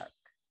leave Clark.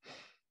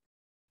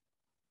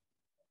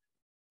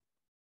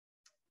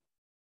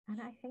 And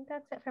I think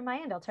that's it from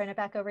my end. I'll turn it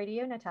back over to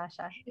you,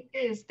 Natasha. It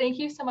is. Thank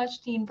you so much,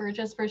 Dean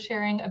Burgess, for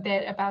sharing a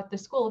bit about the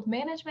School of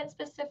Management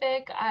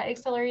specific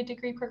accelerated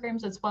degree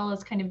programs, as well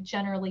as kind of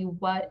generally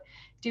what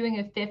doing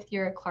a 5th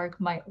year at Clark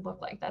might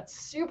look like. That's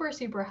super,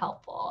 super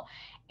helpful.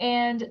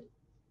 And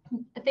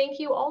thank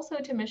you also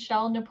to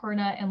Michelle,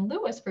 Naperna, and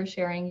Lewis for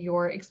sharing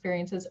your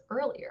experiences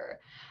earlier.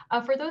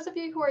 For those of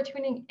you who are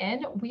tuning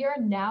in, we are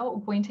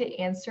now going to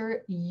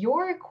answer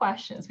your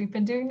questions. We've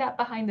been doing that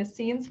behind the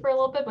scenes for a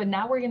little bit, but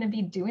now we're going to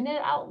be doing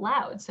it out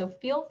loud. So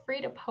feel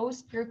free to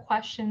post your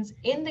questions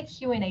in the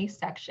Q&A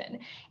section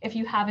if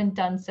you haven't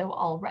done so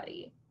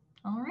already.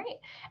 All right,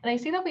 and I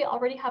see that we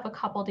already have a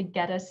couple to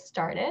get us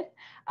started.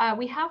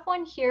 We have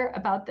one here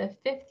about the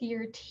 5th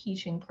year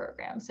teaching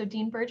program. So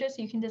Dean Burgess,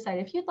 you can decide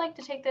if you'd like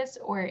to take this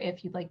or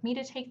if you'd like me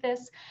to take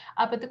this.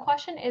 But the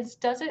question is,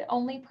 does it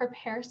only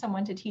prepare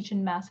someone to teach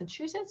in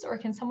Massachusetts, or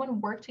can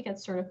someone work to get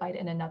certified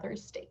in another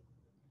state?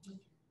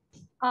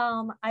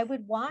 I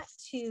would want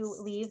to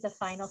leave the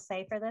final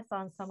say for this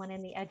on someone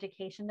in the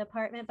education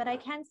department, but I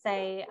can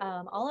say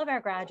all of our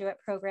graduate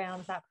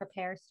programs that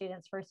prepare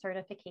students for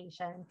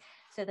certification,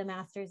 so the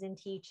Master's in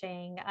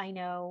Teaching, I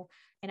know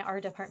in our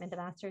department, the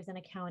Master's in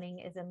Accounting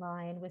is in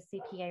line with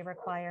CPA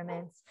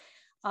requirements.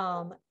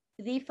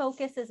 The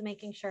focus is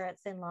making sure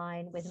it's in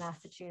line with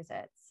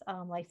Massachusetts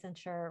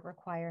licensure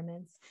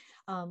requirements,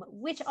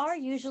 which are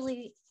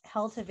usually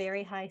held to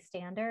very high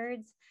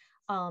standards.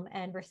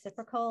 And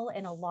reciprocal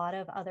in a lot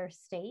of other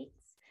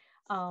states,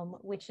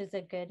 which is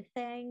a good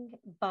thing,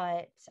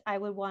 but I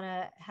would want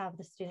to have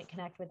the student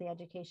connect with the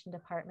education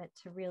department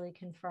to really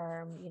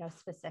confirm,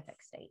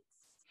 specific states.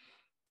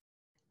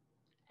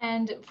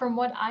 And from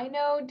what I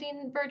know,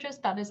 Dean Burgess,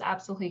 that is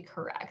absolutely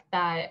correct,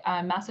 that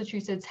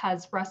Massachusetts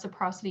has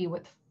reciprocity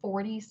with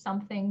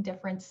 40-something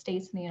different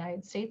states in the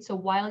United States. So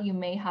while you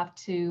may have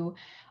to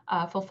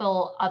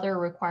fulfill other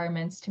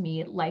requirements to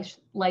meet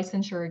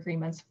licensure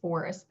agreements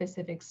for a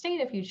specific state,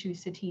 if you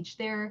choose to teach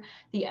there,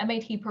 the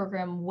MAT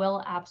program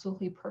will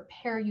absolutely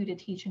prepare you to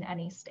teach in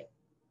any state.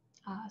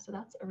 So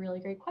that's a really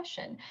great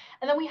question.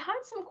 And then we had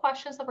some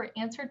questions that were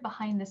answered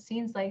behind the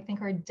scenes that I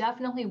think are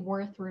definitely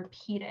worth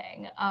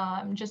repeating,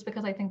 just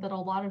because I think that a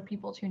lot of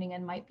people tuning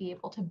in might be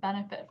able to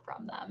benefit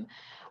from them.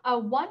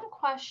 One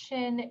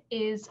question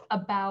is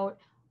about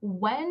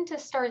when to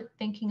start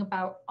thinking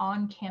about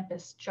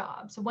on-campus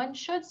jobs. When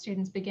should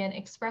students begin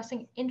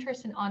expressing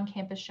interest in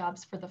on-campus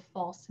jobs for the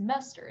fall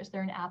semester? Is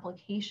there an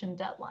application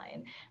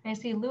deadline? And I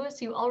see,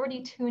 Lewis, you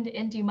already tuned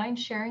in. Do you mind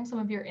sharing some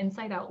of your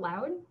insight out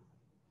loud?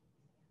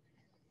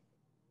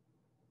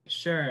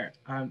 Sure.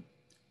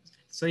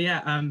 So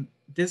yeah,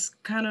 this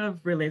kind of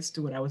relates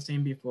to what I was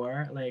saying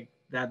before, like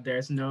that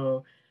there's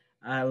no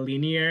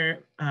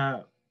linear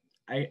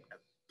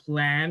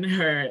plan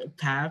or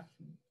path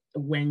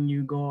when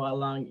you go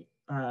along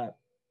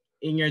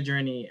in your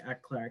journey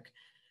at Clark.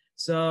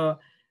 So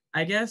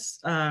I guess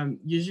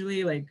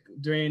usually like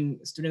during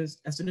a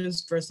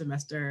student's first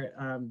semester,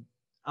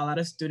 a lot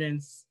of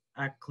students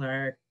at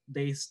Clark,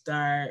 they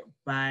start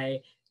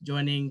by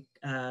joining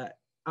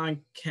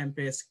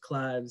on-campus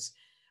clubs,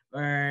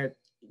 or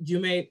you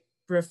may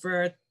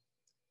prefer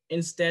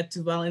instead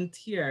to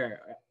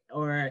volunteer,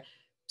 or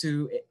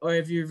or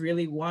if you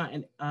really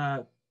want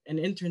an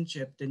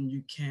internship, then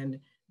you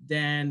can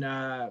then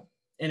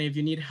and if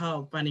you need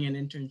help finding an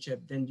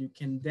internship, then you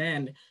can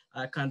then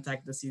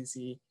contact the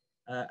CC,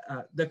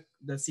 the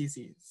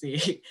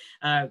CCC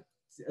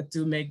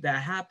to make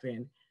that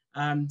happen.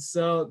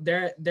 So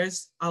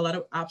there's a lot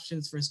of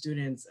options for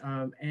students,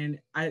 and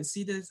I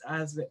see this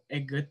as a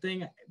good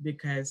thing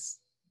because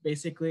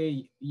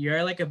basically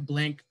you're like a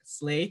blank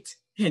slate,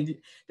 and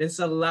there's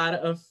a lot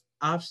of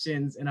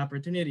options and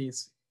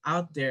opportunities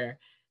out there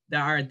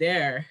that are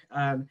there.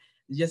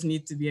 You just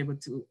need to be able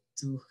to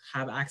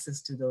have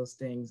access to those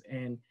things,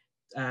 and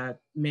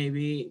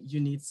maybe you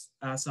need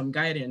some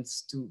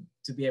guidance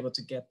to be able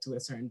to get to a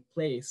certain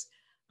place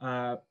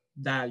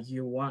that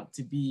you want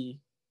to be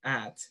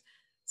at.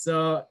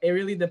 So it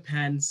really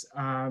depends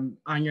on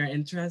your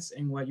interests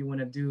and what you want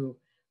to do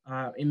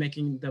in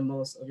making the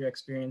most of your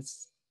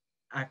experience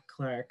at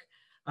Clark.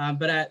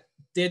 But I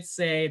did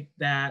say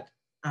that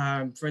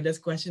for this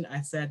question,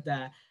 I said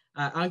that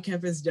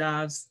on-campus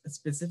jobs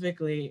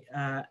specifically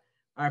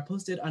are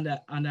posted on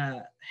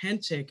the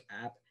Handshake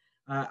app.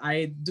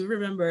 I do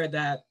remember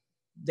that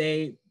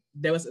there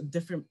was a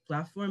different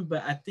platform,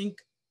 but I think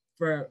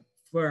for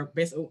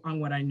based on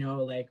what I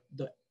know, like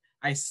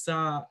I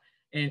saw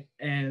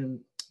and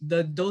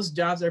those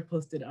jobs are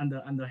posted on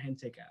the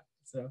Handshake app.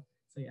 So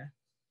yeah.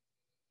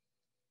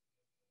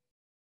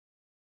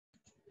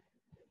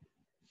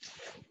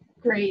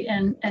 Great,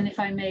 and if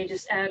I may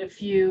just add a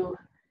few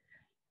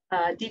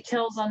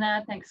details on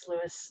that. Thanks,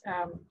 Lewis.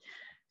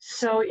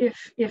 So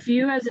if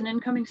you as an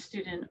incoming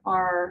student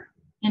are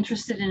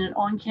interested in an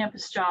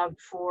on-campus job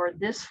for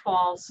this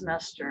fall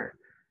semester,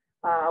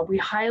 we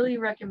highly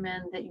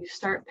recommend that you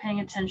start paying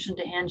attention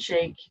to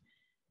Handshake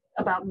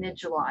about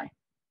mid-July.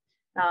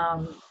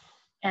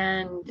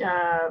 And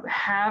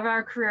have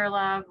our career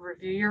lab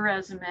review your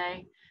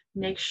resume,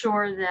 make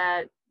sure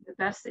that the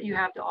best that you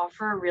have to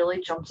offer really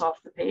jumps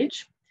off the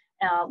page.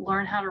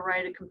 Learn how to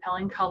write a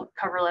compelling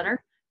cover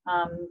letter,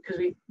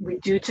 because we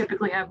do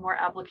typically have more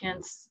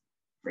applicants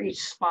for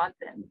each spot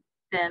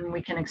than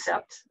we can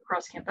accept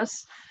across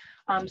campus.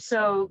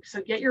 So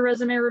get your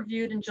resume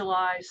reviewed in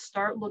July,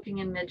 start looking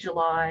in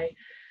mid-July.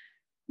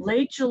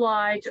 Late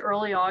July to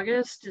early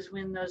August is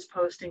when those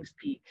postings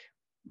peak.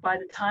 By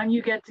the time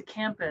you get to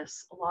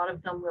campus, a lot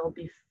of them will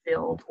be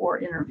filled or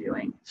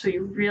interviewing. So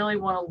you really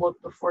want to look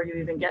before you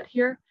even get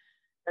here.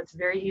 That's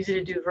very easy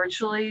to do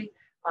virtually.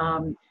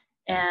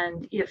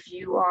 And if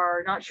you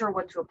are not sure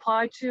what to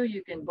apply to,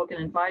 you can book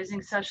an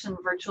advising session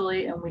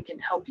virtually, and we can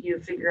help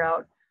you figure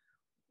out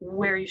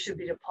where you should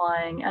be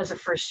applying as a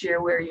first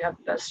year, where you have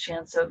the best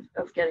chance of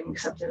getting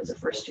accepted as a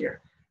first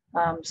year.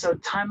 So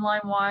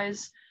timeline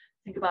wise,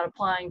 think about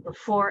applying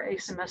before a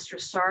semester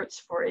starts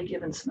for a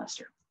given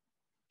semester.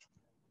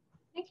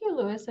 Thank you,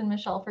 Lewis and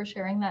Michelle, for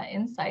sharing that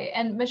insight.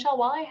 And Michelle,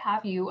 while I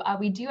have you,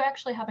 we do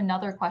actually have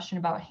another question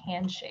about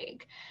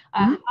Handshake.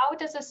 How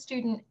does a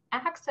student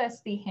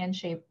access the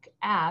Handshake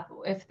app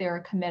if they're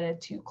committed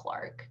to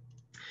Clark?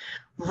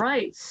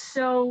 Right.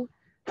 So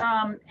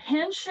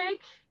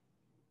Handshake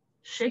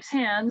shakes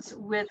hands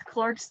with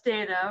Clark's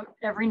data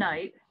every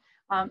night.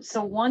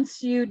 So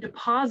once you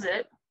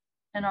deposit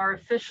and are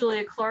officially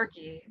a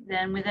Clarkie,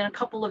 then within a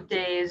couple of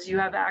days, you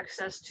have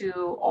access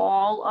to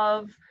all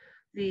of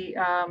the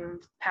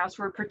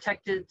password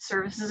protected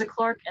services at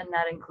Clark, and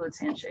that includes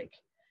Handshake.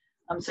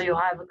 So you'll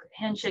have a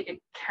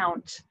Handshake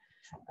account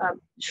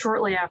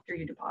shortly after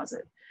you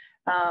deposit.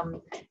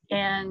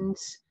 And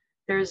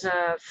there's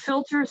a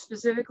filter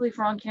specifically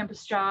for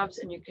on-campus jobs,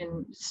 and you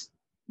can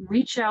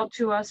reach out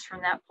to us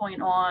from that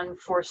point on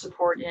for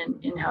support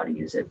in how to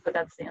use it. But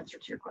that's the answer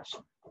to your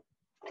question.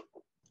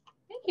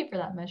 Thank you for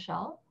that,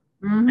 Michelle.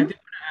 I did want to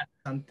add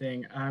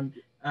something.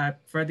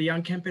 For the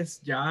on-campus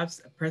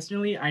jobs,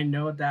 personally, I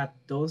know that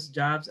those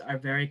jobs are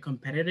very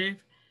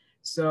competitive.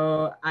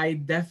 So I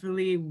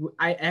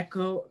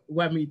echo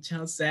what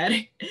Michelle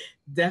said.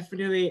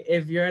 Definitely,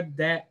 if you're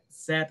that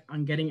set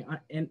on getting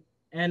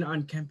an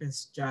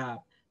on-campus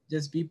job,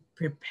 just be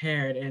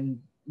prepared and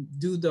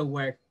do the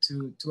work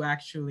to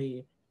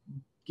actually,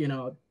 you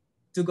know,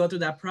 to go through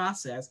that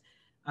process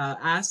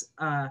as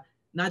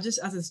not just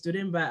as a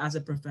student but as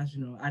a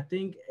professional. I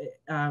think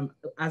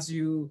as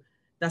you,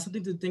 that's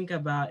something to think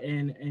about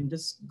in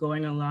just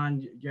going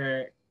along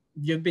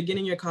you're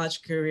beginning your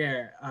college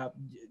career.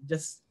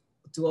 Just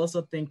to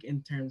also think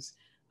in terms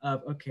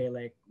of, okay,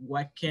 like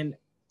what can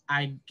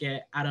I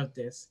get out of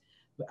this,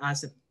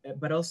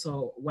 but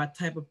also what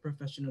type of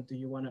professional do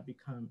you want to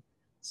become?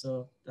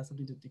 So that's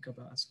something to think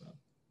about as well.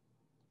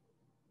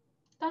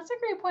 That's a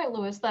great point,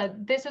 Louis,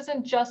 that this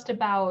isn't just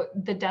about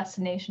the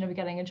destination of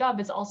getting a job.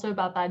 It's also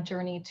about that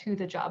journey to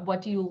the job.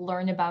 What do you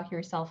learn about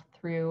yourself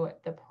through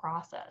the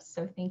process?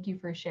 So thank you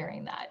for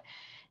sharing that.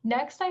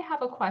 Next, I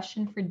have a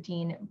question for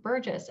Dean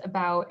Burgess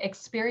about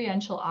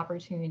experiential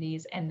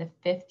opportunities in the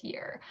fifth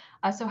year.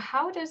 So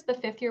how does the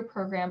fifth year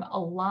program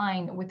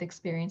align with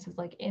experiences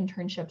like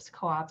internships,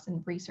 co-ops,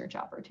 and research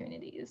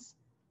opportunities?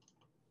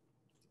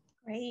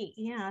 Great,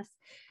 yes.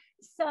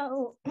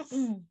 So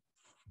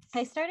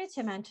I started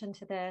to mention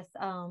to this,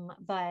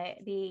 but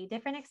the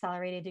different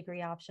accelerated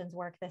degree options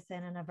work this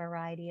in a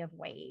variety of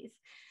ways.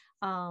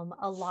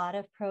 A lot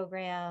of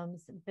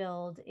programs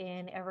build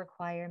in a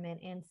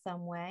requirement in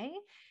some way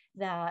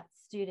that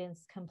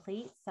students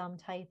complete some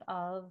type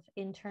of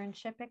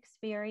internship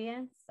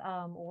experience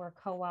or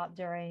co-op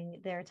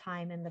during their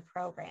time in the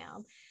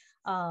program.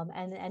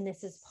 And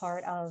this is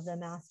part of the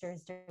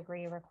master's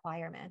degree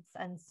requirements.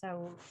 And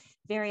so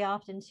very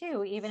often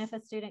too, even if a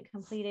student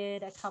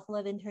completed a couple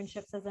of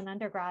internships as an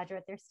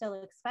undergraduate, they're still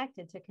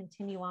expected to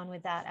continue on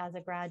with that as a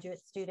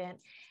graduate student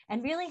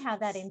and really have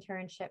that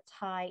internship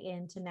tie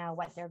into now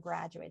what their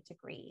graduate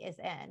degree is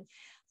in,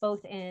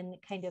 both in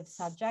kind of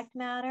subject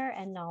matter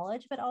and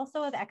knowledge, but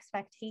also of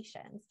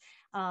expectations.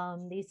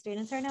 These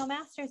students are now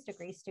master's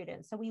degree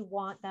students, so we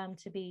want them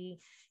to be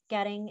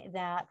getting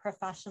that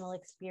professional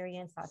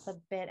experience that's a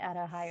bit at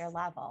a higher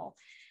level.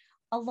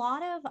 A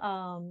lot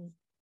of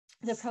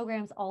the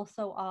programs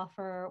also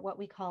offer what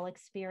we call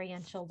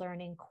experiential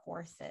learning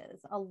courses.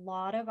 A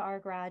lot of our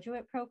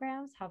graduate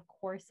programs have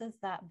courses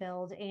that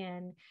build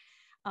in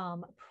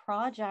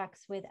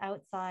projects with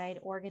outside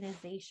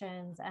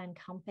organizations and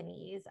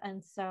companies.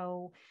 And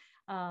so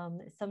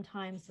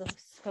sometimes the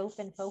scope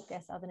and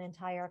focus of an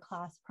entire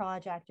class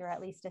project, or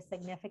at least a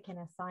significant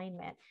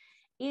assignment,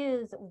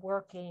 is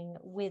working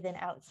with an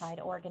outside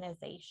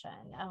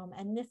organization.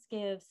 And this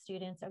gives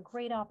students a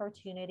great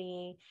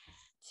opportunity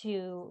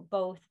to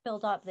both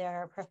build up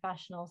their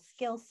professional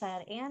skill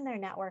set and their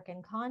network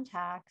and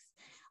contacts,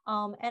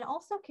 and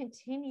also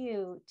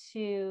continue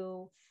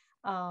to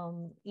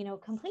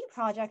complete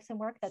projects and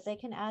work that they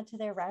can add to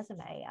their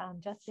resume.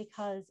 Just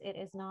because it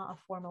is not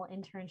a formal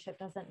internship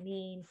doesn't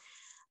mean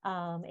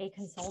a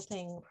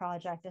consulting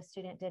project a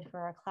student did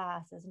for a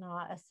class is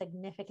not a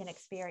significant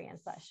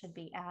experience that should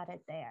be added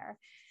there.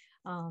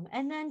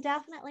 And then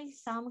definitely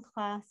some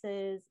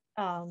classes,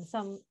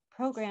 some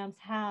programs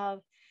have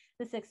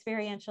this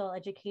experiential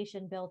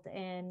education built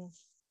in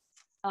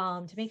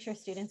to make sure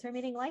students are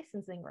meeting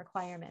licensing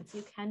requirements.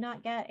 You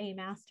cannot get a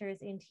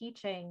master's in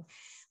teaching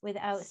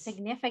without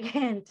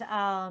significant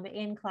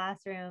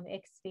in-classroom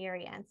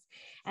experience.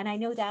 And I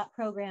know that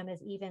program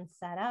is even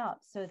set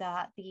up so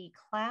that the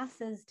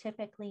classes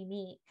typically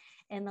meet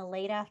in the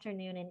late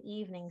afternoon and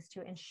evenings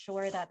to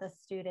ensure that the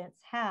students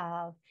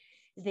have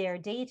their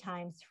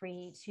daytimes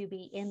free to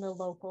be in the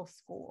local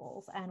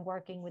schools and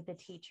working with the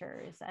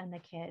teachers and the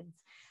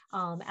kids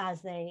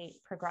as they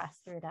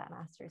progress through that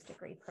master's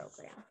degree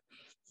program.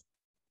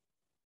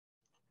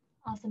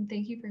 Awesome.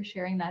 Thank you for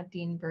sharing that,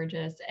 Dean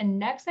Burgess. And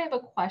next I have a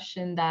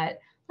question that,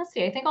 let's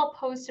see, I think I'll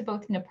pose to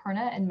both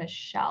Niperna and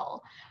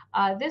Michelle.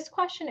 This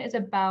question is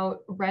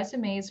about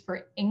resumes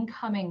for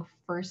incoming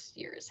first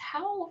years.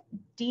 How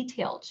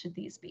detailed should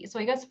these be? So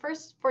I guess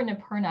first for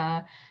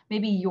Niperna,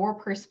 maybe your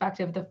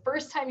perspective, the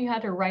first time you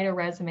had to write a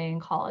resume in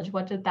college,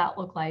 what did that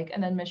look like?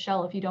 And then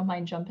Michelle, if you don't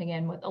mind jumping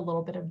in with a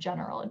little bit of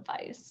general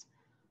advice.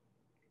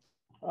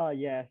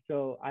 Yeah,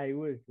 so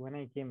when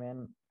I came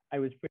in, I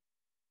was pretty,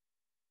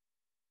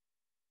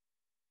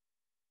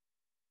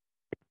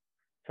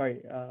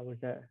 sorry, was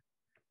that?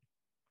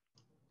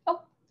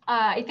 Oh,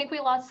 I think we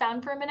lost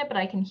sound for a minute, but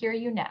I can hear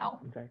you now.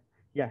 I'm sorry.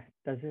 Yeah,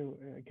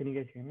 can you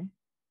guys hear me?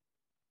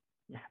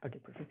 Yeah, okay,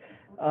 perfect.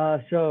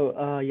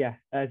 Yeah,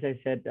 as I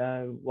said,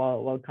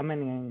 while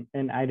coming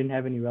in, I didn't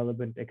have any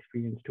relevant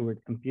experience towards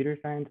computer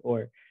science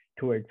or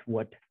towards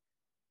what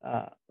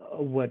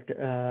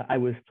I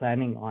was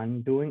planning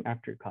on doing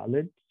after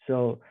college.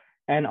 So,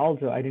 and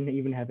also I didn't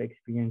even have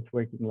experience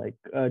working like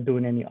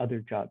doing any other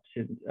jobs.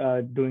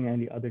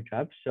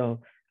 So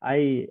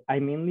I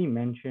mainly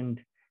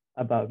mentioned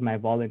about my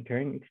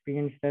volunteering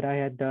experience that I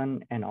had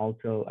done, and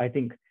also I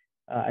think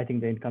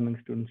the incoming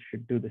students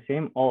should do the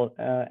same,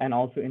 and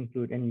also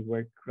include any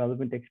work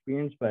relevant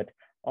experience, but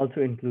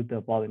also include the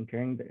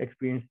volunteering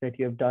experience that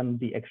you have done,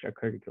 the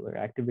extracurricular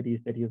activities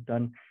that you've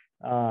done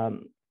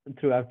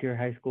throughout your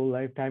high school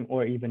lifetime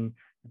or even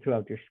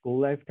throughout your school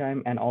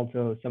lifetime, and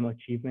also some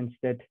achievements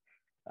that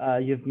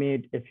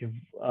if you've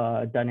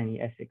done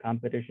any essay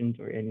competitions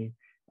or any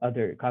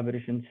other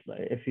competitions,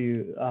 if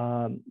you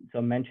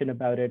so mention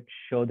about it,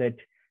 show that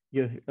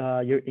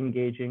you're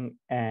engaging,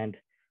 and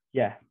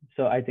yeah,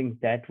 so I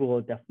think that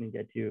will definitely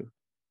get you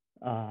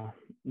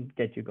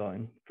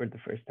going for the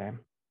first time.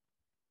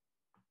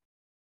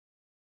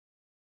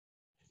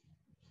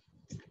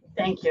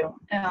 Thank you.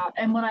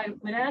 And what I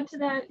would add to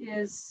that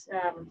is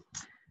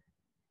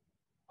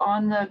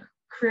on the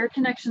Career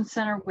Connection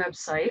Center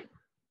website,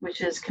 which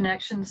is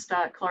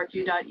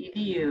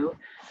connections.clarku.edu,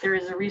 there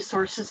is a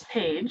resources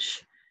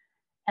page.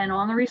 And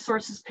on the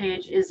resources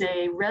page is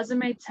a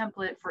resume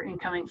template for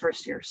incoming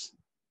first years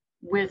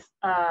with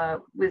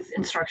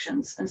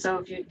instructions. And so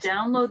if you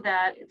download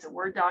that, it's a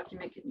Word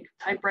document, you can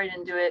type right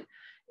into it.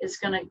 It's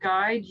going to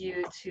guide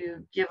you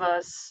to give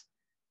us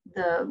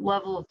the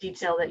level of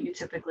detail that you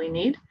typically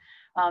need,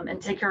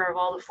 and take care of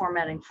all the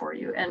formatting for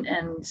you. And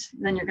then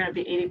you're going to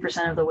be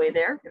 80% of the way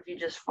there if you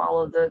just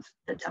follow the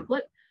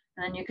template,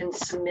 and then you can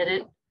submit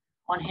it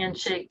on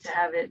Handshake to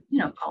have it,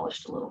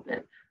 polished a little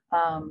bit.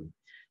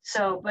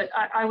 But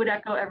I would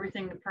echo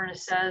everything that Purna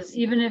says.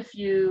 Even if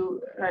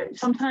you,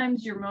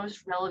 sometimes your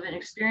most relevant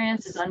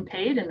experience is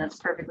unpaid, and that's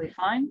perfectly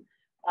fine.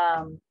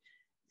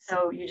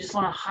 So you just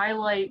want to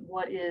highlight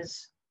what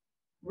is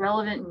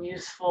relevant and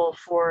useful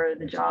for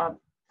the job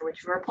for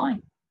which you are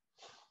applying.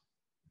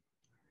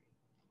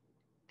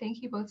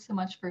 Thank you both so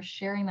much for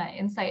sharing that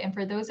insight. And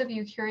for those of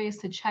you curious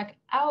to check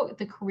out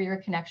the Career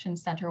Connection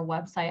Center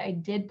website, I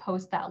did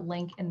post that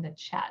link in the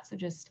chat. So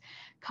just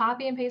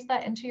copy and paste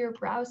that into your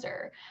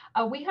browser.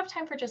 We have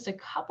time for just a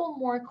couple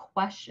more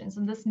questions.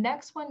 And this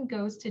next one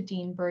goes to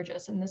Dean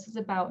Burgess. And this is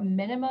about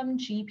minimum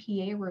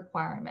GPA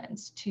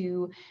requirements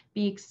to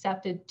be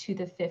accepted to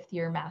the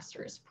fifth-year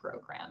master's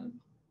program.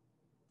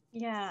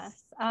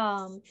 Yes.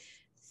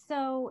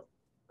 So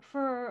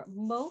for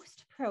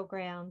most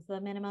programs, the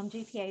minimum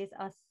GPA is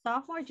a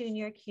sophomore,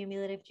 junior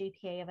cumulative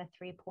GPA of a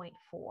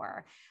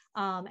 3.4.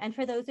 And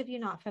for those of you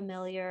not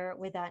familiar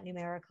with that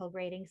numerical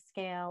grading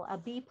scale, a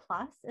B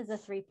plus is a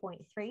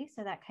 3.3.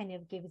 So that kind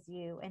of gives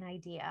you an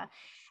idea.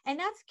 And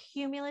that's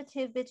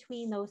cumulative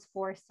between those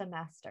 4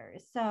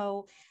 semesters.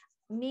 So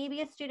maybe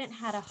a student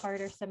had a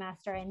harder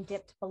semester and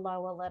dipped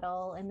below a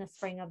little in the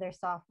spring of their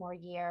sophomore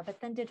year,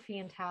 but then did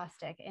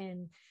fantastic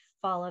in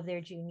fall of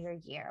their junior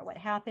year. What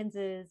happens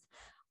is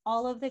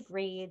all of the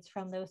grades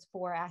from those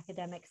 4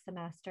 academic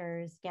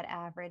semesters get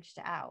averaged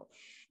out.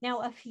 Now,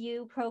 a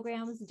few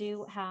programs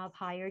do have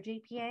higher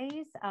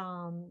GPAs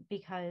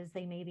because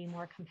they may be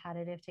more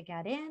competitive to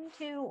get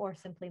into or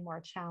simply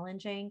more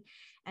challenging,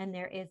 and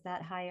there is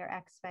that higher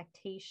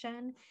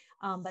expectation.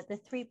 But the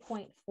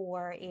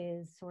 3.4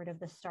 is sort of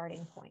the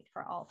starting point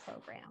for all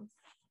programs.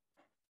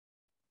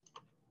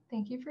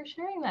 Thank you for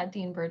sharing that,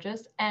 Dean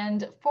Burgess.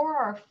 And for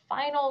our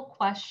final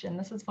question,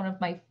 this is one of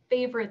my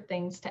favorite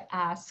things to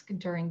ask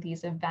during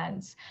these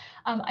events.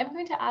 I'm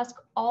going to ask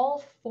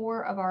all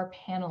 4 of our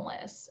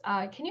panelists,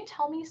 can you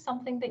tell me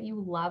something that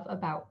you love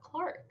about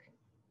Clark?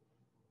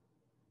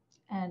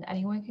 And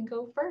anyone can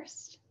go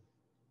first.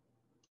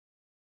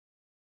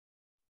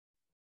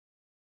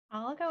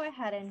 I'll go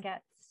ahead and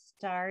get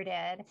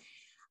started.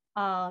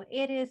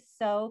 It is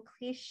so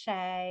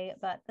cliche,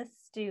 but the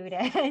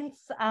students,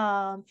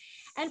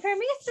 and for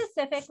me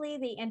specifically,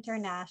 the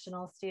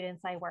international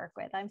students I work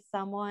with. I'm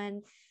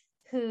someone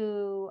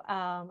who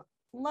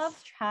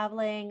loves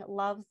traveling,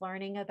 loves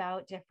learning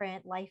about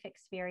different life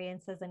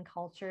experiences and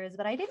cultures,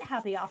 but I didn't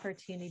have the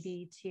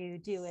opportunity to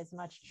do as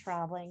much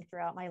traveling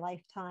throughout my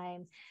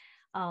lifetime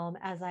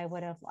as I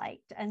would have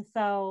liked. And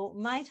so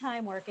my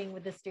time working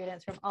with the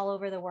students from all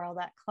over the world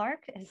at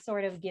Clark has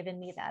sort of given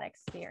me that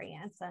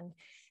experience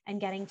and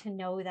getting to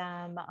know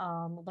them,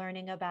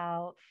 learning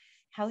about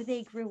how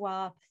they grew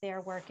up,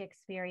 their work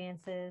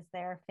experiences,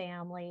 their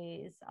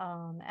families,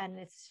 and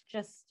it's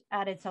just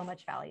added so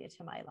much value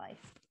to my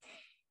life.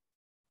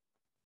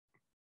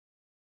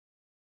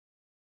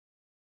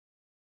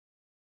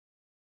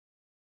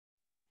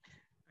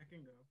 I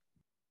can go.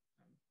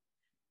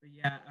 But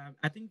yeah,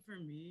 I think for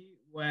me,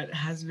 what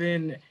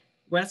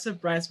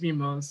surprised me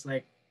most,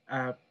 like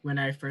when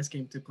I first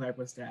came to Clark,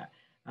 was that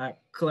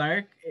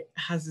Clark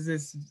has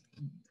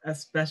a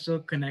special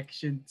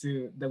connection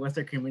to the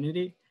Worcester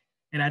community.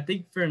 And I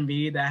think for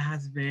me, that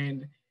has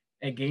been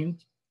a game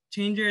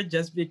changer,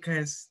 just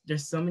because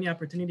there's so many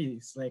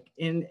opportunities like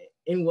in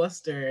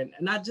Worcester, and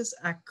not just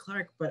at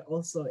Clark, but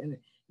also in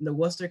the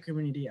Worcester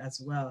community as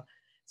well.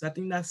 So I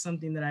think that's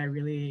something that I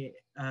really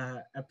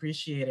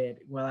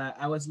appreciated while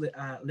I was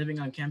living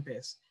on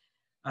campus.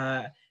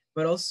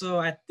 But also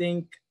I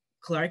think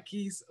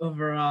Clarkies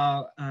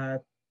overall,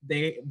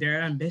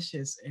 they're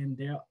ambitious, and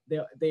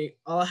they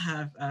all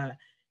have,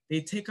 they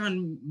take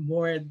on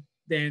more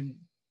than,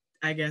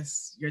 I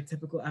guess, your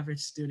typical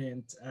average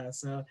student.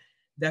 So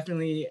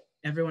definitely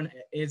everyone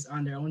is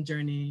on their own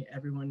journey.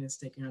 Everyone is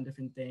taking on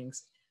different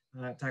things,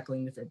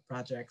 tackling different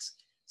projects.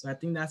 So I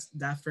think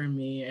that for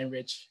me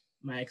enriched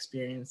my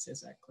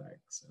experiences at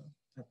Clark. So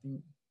I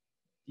think,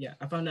 yeah,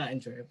 I found that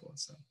enjoyable.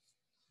 So.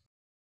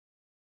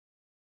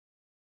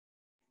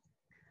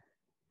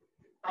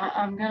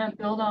 I'm going to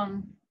build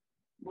on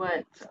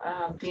what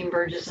Dean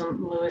Burgess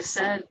and Lewis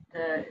said.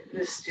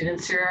 The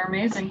students here are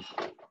amazing.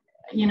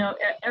 You know,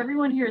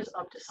 everyone here is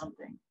up to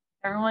something.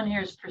 Everyone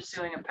here is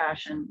pursuing a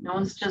passion. No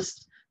one's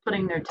just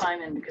putting their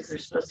time in because they're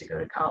supposed to go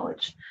to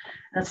college.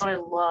 And that's what I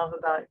love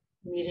about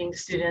meeting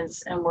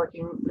students and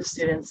working with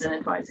students and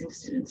advising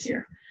students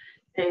here.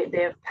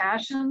 They have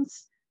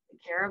passions, they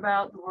care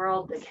about the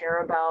world, they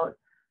care about,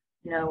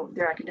 you know,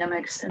 their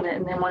academics, and they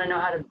want to know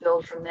how to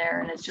build from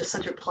there. And it's just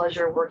such a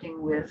pleasure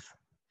working with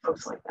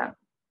folks like that.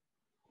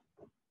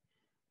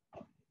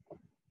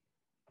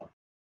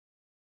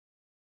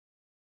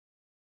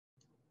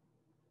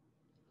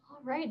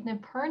 All right,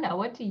 Niperna,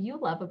 what do you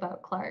love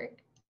about Clark?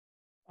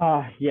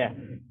 Yeah.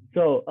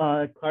 So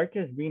Clark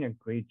has been a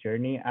great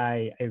journey.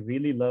 I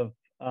really love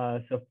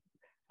so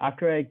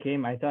after I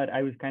came, I thought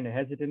I was kind of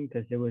hesitant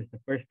because it was the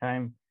first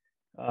time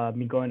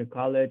me going to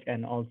college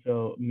and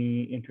also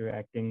me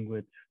interacting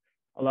with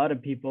a lot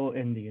of people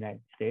in the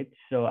United States.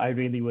 So I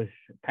really was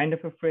kind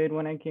of afraid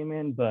when I came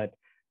in, but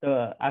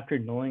after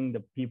knowing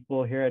the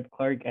people here at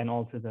Clark and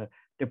also the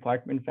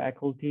department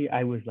faculty,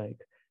 I was like,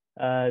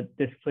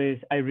 this place,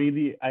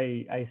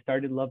 I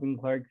started loving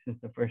Clark since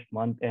the first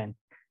month, and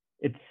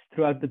it's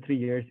throughout the 3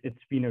 years,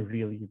 it's been a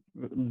really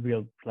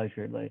real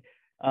pleasure. Like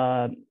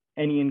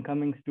any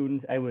incoming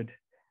students,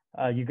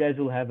 you guys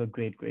will have a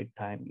great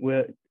time.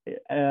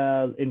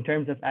 In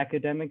terms of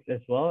academics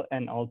as well,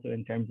 and also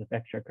in terms of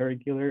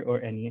extracurricular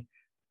or any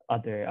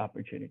other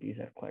opportunities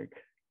at Clark.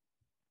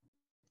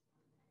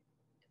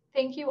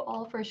 Thank you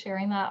all for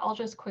sharing that. I'll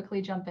just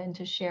quickly jump in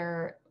to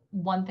share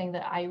one thing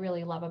that I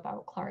really love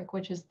about Clark,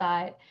 which is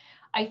that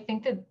I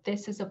think that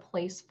this is a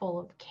place full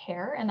of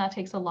care, and that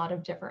takes a lot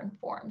of different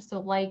forms. So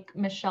like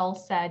Michelle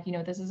said, you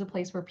know, this is a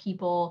place where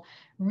people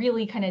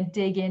really kind of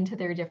dig into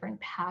their different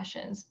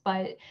passions,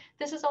 but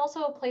this is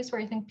also a place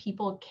where I think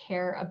people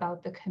care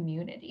about the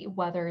community,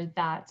 whether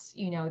that's,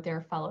 you know,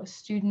 their fellow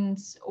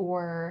students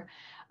or,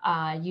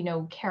 you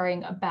know,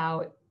 caring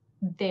about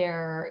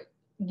their,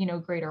 you know,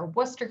 greater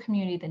Worcester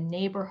community, the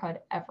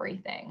neighborhood,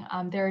 everything.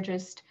 There are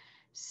just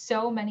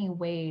so many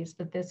ways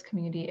that this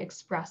community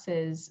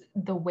expresses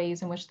the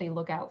ways in which they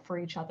look out for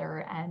each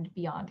other and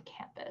beyond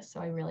campus. So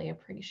I really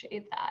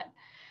appreciate that.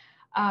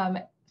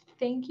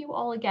 Thank you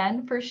all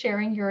again for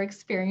sharing your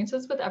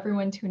experiences with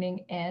everyone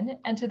tuning in.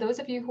 And to those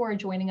of you who are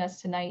joining us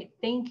tonight,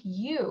 thank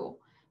you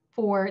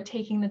for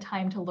taking the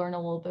time to learn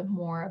a little bit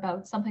more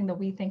about something that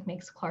we think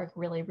makes Clark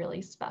really,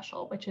 really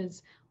special, which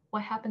is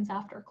what happens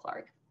after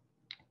Clark.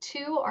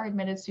 To our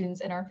admitted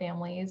students and our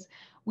families,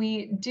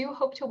 we do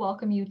hope to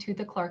welcome you to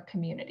the Clark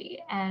community.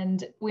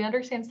 And we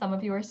understand some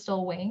of you are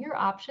still weighing your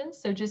options.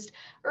 So just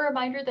a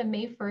reminder that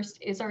May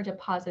 1st is our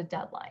deposit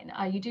deadline.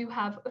 You do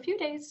have a few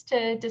days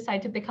to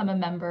decide to become a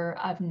member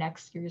of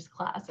next year's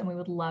class, and we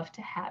would love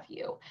to have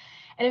you.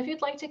 And if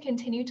you'd like to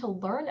continue to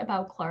learn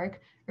about Clark,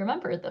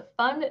 remember the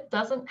fun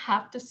doesn't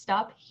have to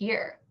stop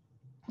here.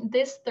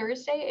 This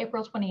Thursday,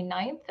 April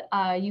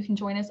 29th, you can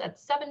join us at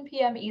 7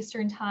 p.m.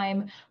 Eastern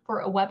Time for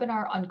a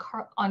webinar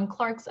on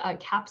Clark's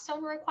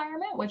capstone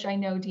requirement, which I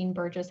know Dean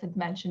Burgess had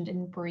mentioned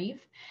in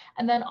brief.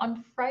 And then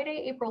on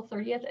Friday, April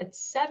 30th at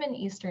 7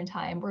 Eastern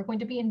Time, we're going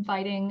to be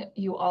inviting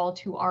you all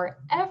to our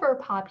ever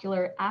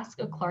popular Ask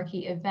a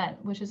Clarkie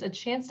event, which is a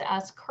chance to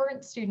ask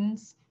current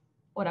students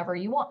whatever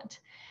you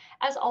want.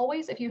 As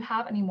always, if you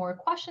have any more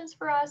questions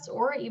for us,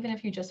 or even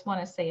if you just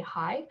want to say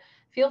hi,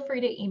 feel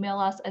free to email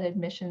us at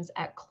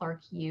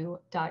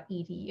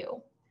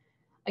admissions@clarku.edu.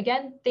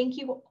 Again, thank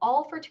you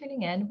all for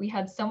tuning in. We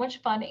had so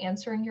much fun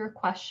answering your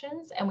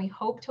questions, and we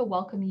hope to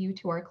welcome you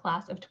to our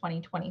class of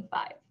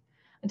 2025.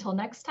 Until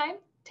next time,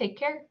 take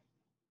care.